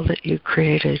all that you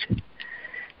created.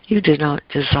 You did not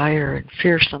desire and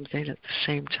fear something at the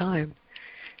same time,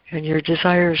 and your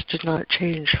desires did not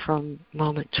change from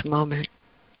moment to moment.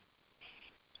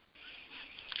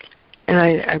 And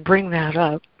I bring that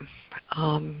up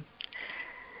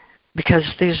because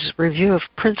these review of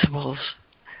principles,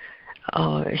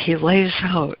 he lays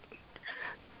out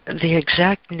the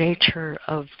exact nature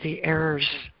of the errors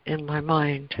in my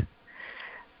mind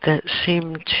that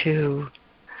seem to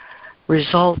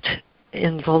result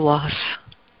in the loss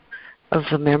of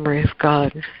the memory of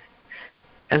God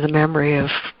and the memory of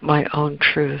my own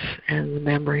truth and the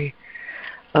memory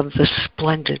of the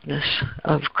splendidness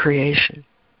of creation.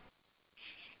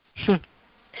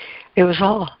 It was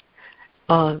all,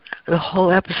 the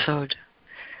whole episode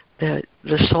that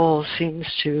the soul seems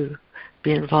to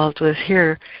be involved with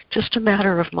here, just a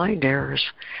matter of mind errors,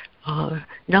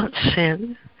 not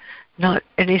sin, not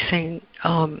anything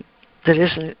that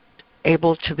isn't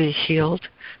able to be healed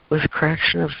with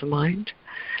correction of the mind.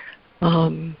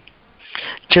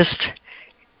 Just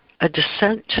a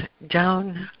descent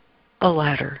down a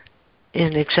ladder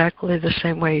in exactly the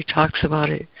same way he talks about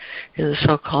it in the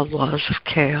so-called laws of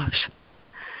chaos.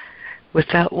 With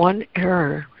that one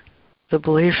error, the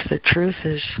belief that truth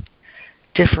is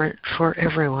different for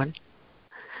everyone,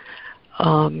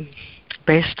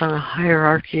 based on a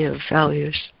hierarchy of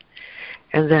values,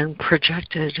 and then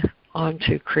projected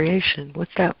onto creation. With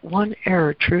that one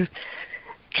error, truth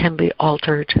can be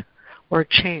altered or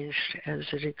changed as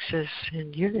it exists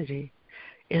in unity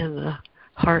in the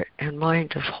heart and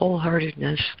mind of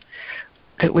wholeheartedness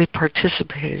that we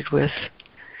participated with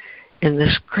in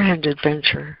this grand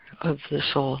adventure of the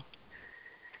soul.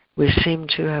 We seem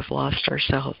to have lost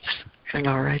ourselves and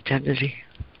our identity.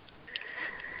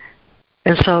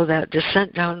 And so that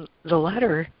descent down the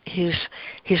ladder, he's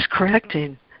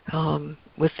correcting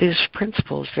with these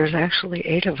principles. There's actually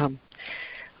 8 of them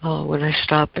when I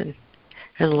stop and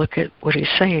look at what he's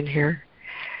saying here.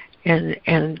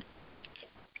 And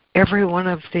every one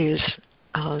of these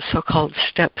so-called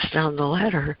steps down the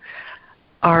ladder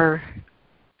are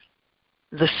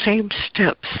the same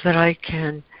steps that I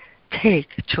can take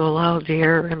to allow the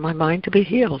error in my mind to be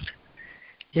healed.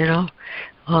 You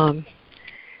know,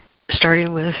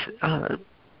 starting with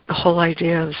the whole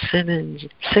idea of sin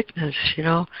and sickness, you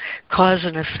know, cause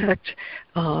and effect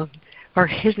are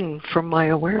hidden from my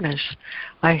awareness.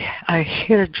 I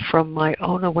hid from my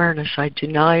own awareness. I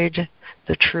denied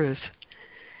the truth.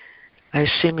 I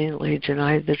seemingly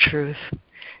denied the truth.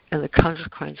 And the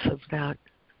consequence of that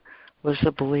was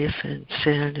the belief in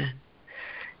sin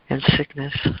and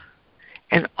sickness.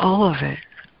 And all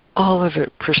of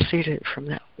it proceeded from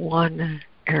that one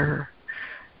error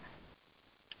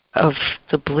of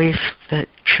the belief that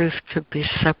truth could be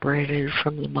separated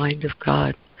from the mind of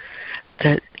God,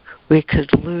 that we could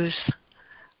lose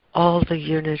all the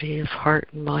unity of heart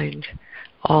and mind,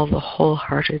 all the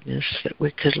wholeheartedness, that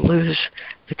we could lose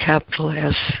the capital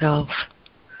S self.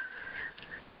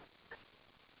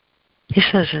 He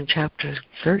says in chapter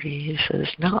 30, he says,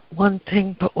 not one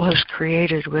thing but was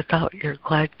created without your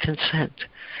glad consent.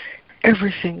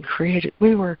 Everything created.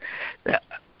 We were,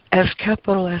 as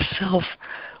capital S self,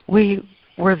 we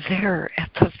were there at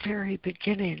the very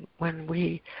beginning when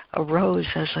we arose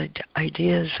as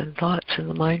ideas and thoughts in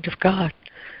the mind of God.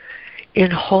 In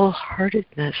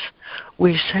wholeheartedness,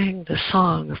 we sang the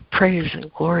song of praise and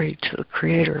glory to the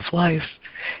Creator of life,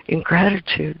 in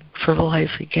gratitude for the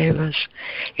life He gave us.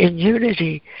 In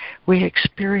unity, we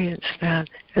experienced that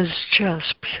as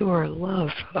just pure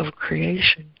love of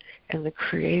creation and the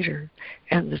Creator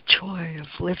and the joy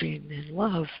of living in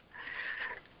love.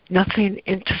 Nothing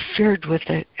interfered with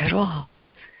it at all.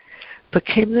 But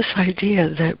came this idea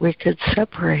that we could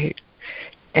separate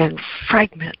and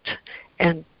fragment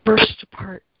and burst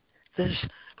apart this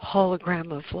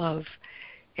hologram of love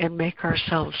and make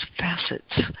ourselves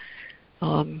facets.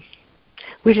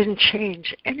 We didn't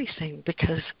change anything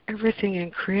because everything in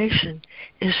creation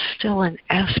is still an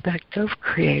aspect of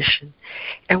creation.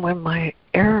 And when my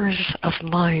errors of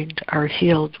mind are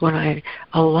healed, when I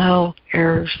allow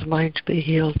errors of mind to be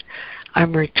healed,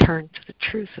 I'm returned to the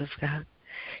truth of that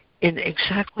in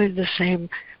exactly the same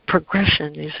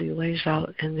progression as he lays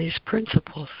out in these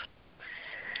principles.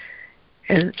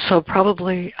 And so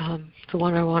probably the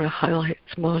one I want to highlight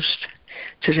most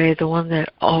today, the one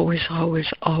that always, always,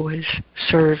 always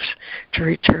serves to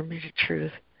return me to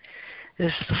truth,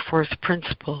 is the fourth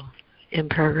principle in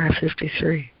paragraph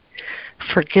 53.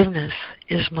 Forgiveness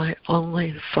is my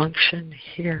only function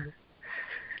here.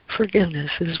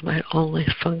 Forgiveness is my only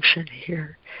function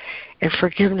here. And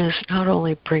forgiveness not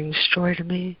only brings joy to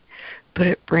me, but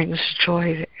it brings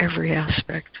joy to every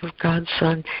aspect of God's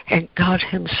Son. And God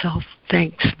Himself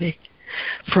thanks me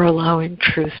for allowing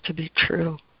truth to be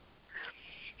true,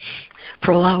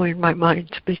 for allowing my mind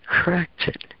to be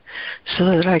corrected so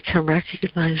that I can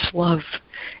recognize love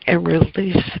and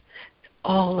release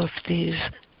all of these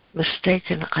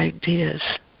mistaken ideas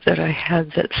that I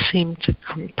had that seemed to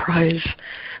comprise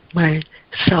my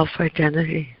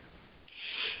self-identity.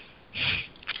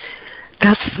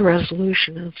 That's the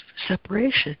resolution of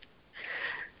separation.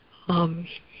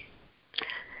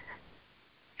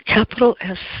 Capital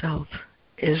S Self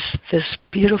is this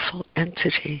beautiful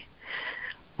entity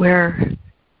where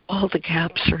all the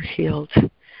gaps are healed.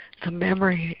 The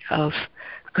memory of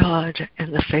God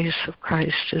and the face of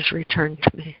Christ is returned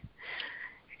to me.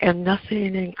 And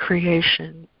nothing in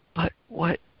creation but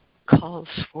what calls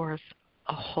forth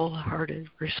a wholehearted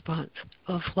response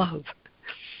of love.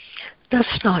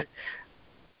 That's not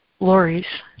Lori's.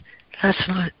 That's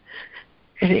not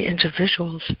any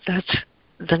individuals. That's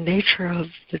the nature of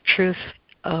the truth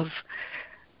of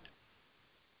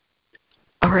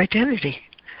our identity.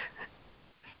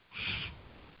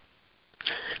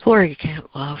 Lori can't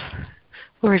love.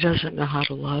 Lori doesn't know how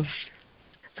to love.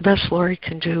 The best Lori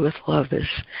can do with love is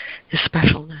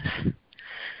specialness.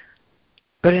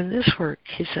 But in this work,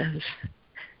 he says,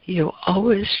 you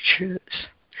always choose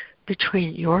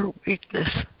between your weakness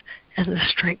and the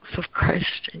strength of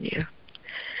Christ in you.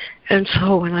 And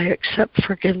so when I accept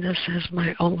forgiveness as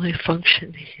my only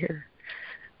function here,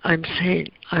 I'm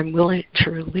saying I'm willing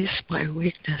to release my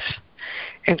weakness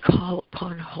and call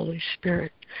upon Holy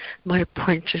Spirit, my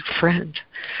appointed friend,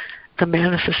 the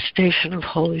manifestation of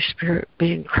Holy Spirit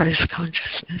being Christ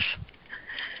consciousness.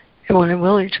 And when I'm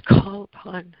willing to call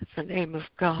upon the name of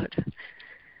God,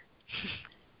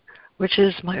 which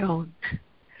is my own,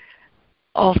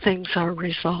 all things are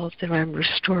resolved and I'm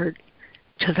restored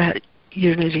to that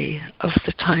unity of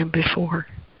the time before.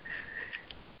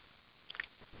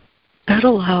 That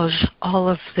allows all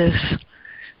of this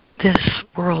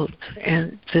world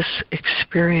and this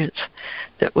experience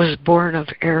that was born of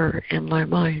error in my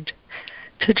mind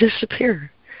to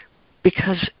disappear,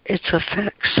 because its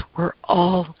effects were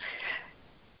all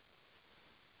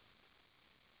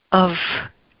of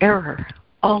error.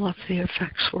 All of the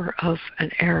effects were of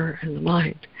an error in the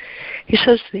mind. He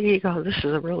says the ego, this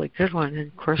is a really good one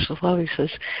in Course of Love, he says,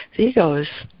 the ego is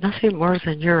nothing more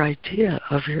than your idea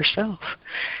of yourself.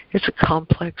 It's a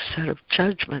complex set of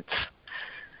judgments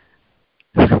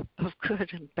of good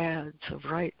and bads, of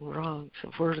right and wrongs,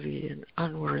 of worthy and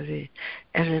unworthy,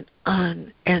 and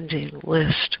an unending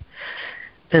list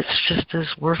that's just as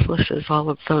worthless as all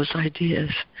of those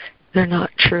ideas. They're not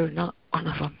true, not one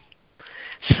of them.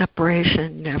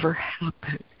 Separation never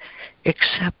happened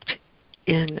except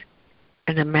in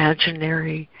an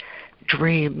imaginary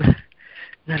dream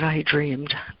that I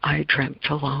dreamed I dreamt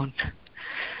alone.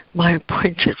 My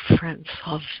appointed friend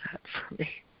solves that for me.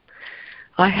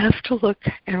 I have to look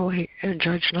and wait and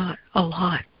judge not a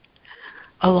lot,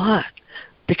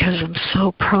 because I'm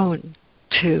so prone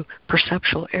to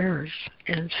perceptual errors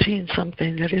and seeing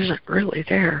something that isn't really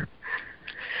there.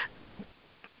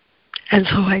 And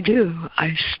so I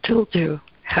still do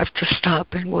have to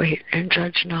stop and wait and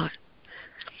judge not.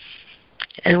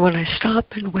 And when I stop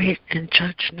and wait and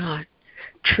judge not,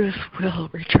 truth will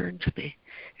return to me.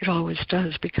 It always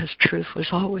does, because truth was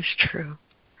always true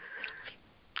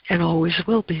and always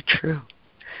will be true.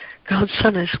 God's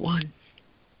Son is one.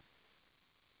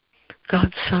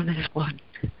 God's Son is one.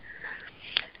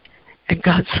 And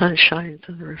God's Son shines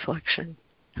in the reflection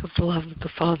of the love of the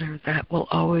Father that will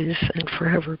always and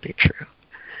forever be true.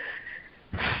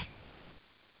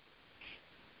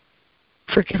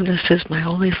 Forgiveness is my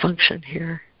only function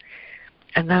here.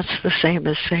 And that's the same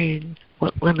as saying,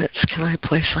 what limits can I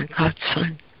place on God's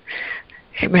Son?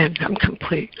 Amen. I'm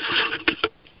complete.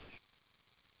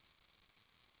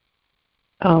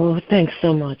 Oh, thanks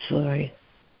so much, Lori.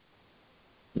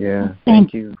 Yeah,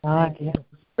 thank you. God.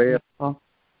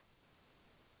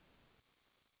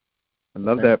 I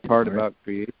love that part about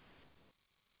creation.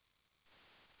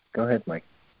 Go ahead, Mike.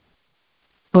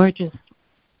 Gorgeous.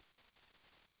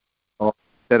 Oh,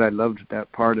 I loved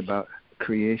that part about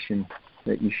creation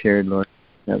that you shared, Lord.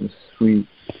 That was sweet.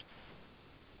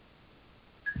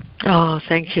 Oh,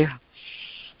 thank you.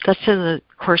 That's in the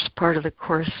course part of the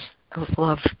Course of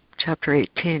Love, chapter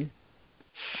 18.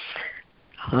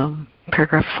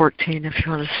 Paragraph 14, if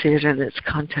you want to see it in its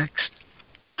context.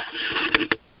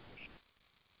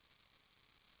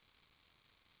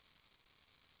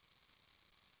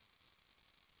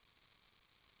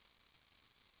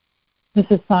 This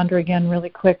is Sandra again, really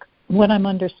quick. What I'm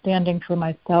understanding for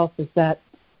myself is that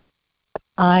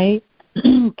I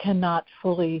cannot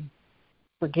fully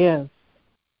forgive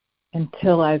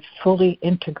until I've fully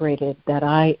integrated that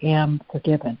I am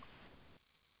forgiven.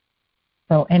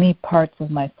 So any parts of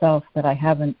myself that I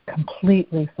haven't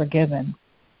completely forgiven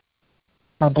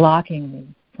are blocking me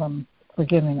from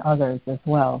forgiving others as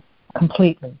well,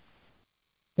 completely.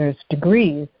 There's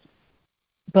degrees,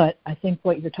 but I think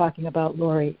what you're talking about,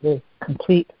 Lori, is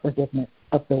complete forgiveness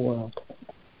of the world.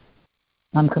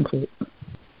 I'm complete.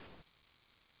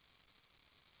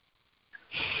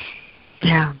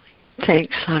 Yeah.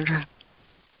 Thanks, Sandra.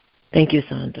 Thank you,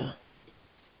 Sandra.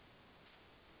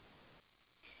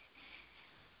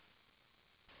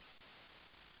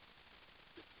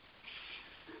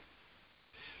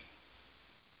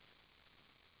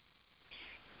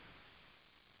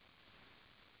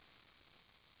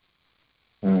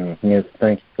 Yes,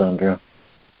 thanks, Sandra.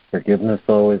 Forgiveness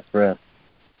always rests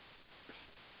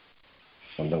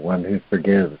on the one who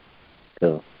forgives.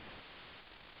 So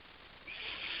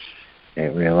they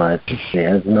realize that she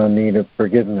has no need of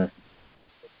forgiveness.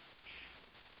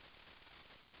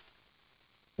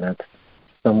 That's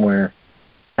somewhere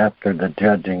after the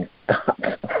judging stops.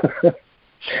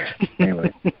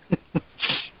 Anyway.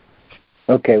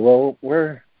 Okay, well,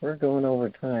 we're going over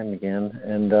time again,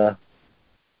 and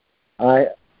I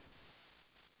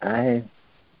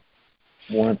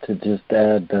want to just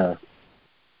add.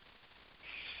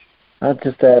 I'll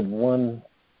just add one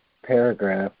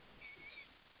paragraph.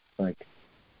 Like,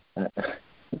 I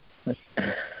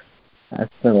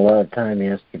spent a lot of time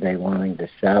yesterday wanting to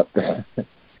shout,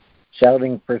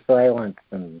 shouting for silence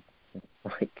and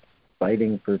like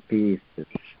fighting for peace.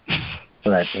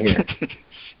 But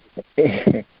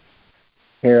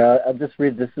here, I'll just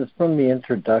read. This is from the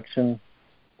introduction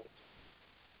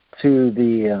to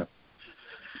the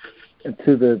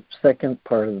second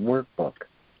part of the workbook,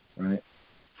 right?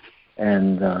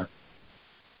 And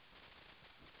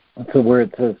so where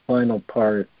it says final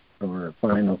part or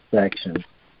final section,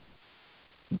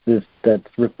 that's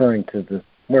referring to this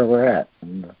where we're at,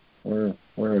 and we're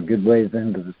a good ways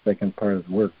into the second part of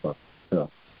the workbook.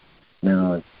 So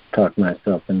now I've talked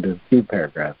myself into a few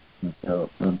paragraphs, and so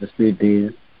I'll just read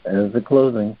these as a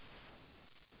closing.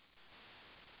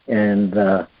 And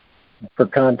for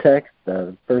context,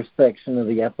 the first section of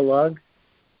the epilogue,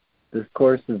 this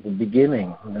course is the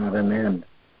beginning, not an end.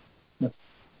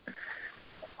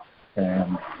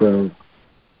 And so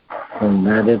from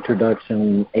that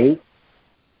introduction 8,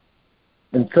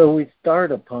 and so we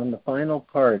start upon the final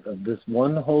part of this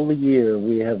one holy year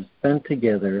we have spent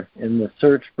together in the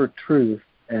search for truth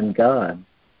and God,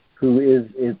 who is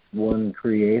its one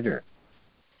creator.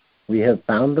 We have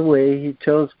found the way he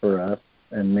chose for us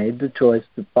and made the choice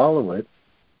to follow it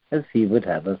as he would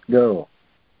have us go.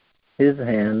 His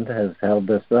hand has held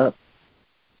us up.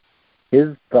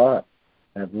 His thoughts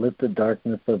have lit the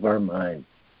darkness of our minds.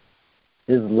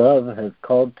 His love has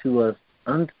called to us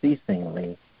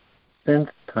unceasingly since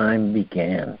time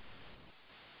began.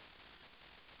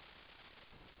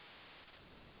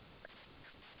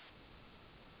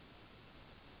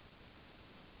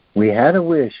 We had a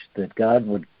wish that God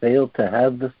would fail to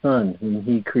have the Son whom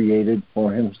he created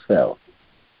for himself.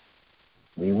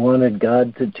 We wanted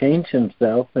God to change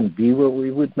himself and be what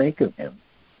we would make of him.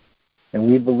 And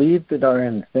we believed that our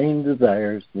insane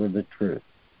desires were the truth.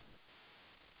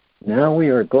 Now we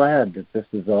are glad that this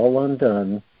is all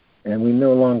undone, and we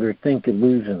no longer think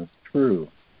illusions true.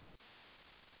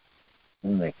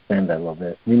 Let me expand that a little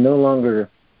bit. We no longer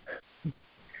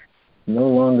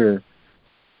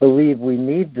believe we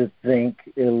need to think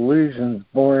illusions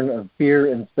born of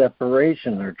fear and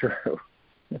separation are true.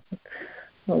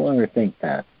 No longer think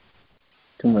that.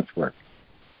 Too much work.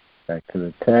 Back to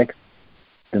the text.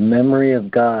 The memory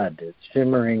of God is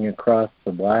shimmering across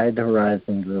the wide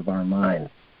horizons of our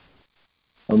minds.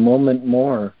 A moment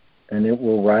more, and it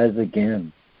will rise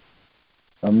again.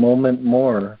 A moment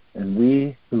more, and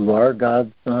we who are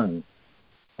God's sons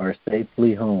are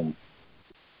safely home,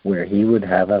 where he would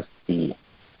have us be.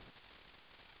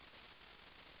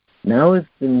 Now is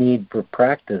the need for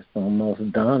practice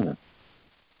almost done.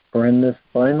 For in this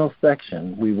final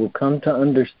section, we will come to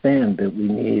understand that we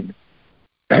need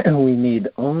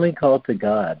only call to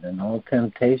God, and all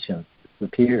temptations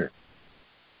disappear.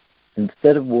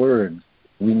 Instead of words,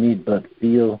 we need but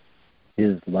feel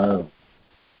His love.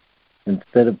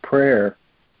 Instead of prayer,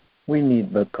 we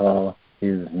need but call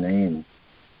His name.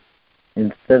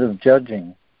 Instead of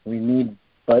judging, we need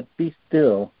but be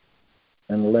still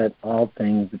and let all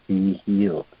things be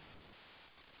healed.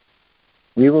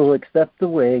 We will accept the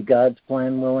way God's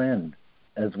plan will end,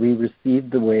 as we receive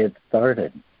the way it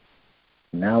started.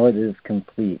 Now it is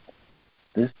complete.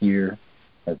 This year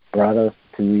has brought us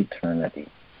to eternity.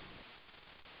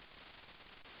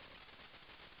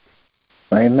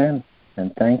 Amen.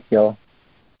 And thank y'all.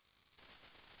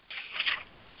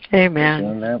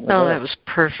 Amen. That was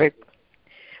perfect.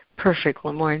 Perfect,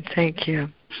 Lemoyne. Thank you.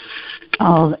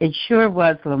 Oh, it sure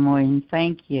was, Lemoyne.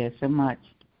 Thank you so much.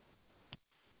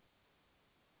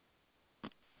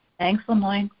 Thanks,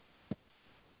 Lemoyne.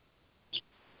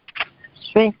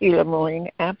 Thank you, Lemoyne.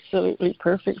 Absolutely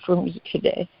perfect for me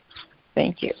today.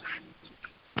 Thank you.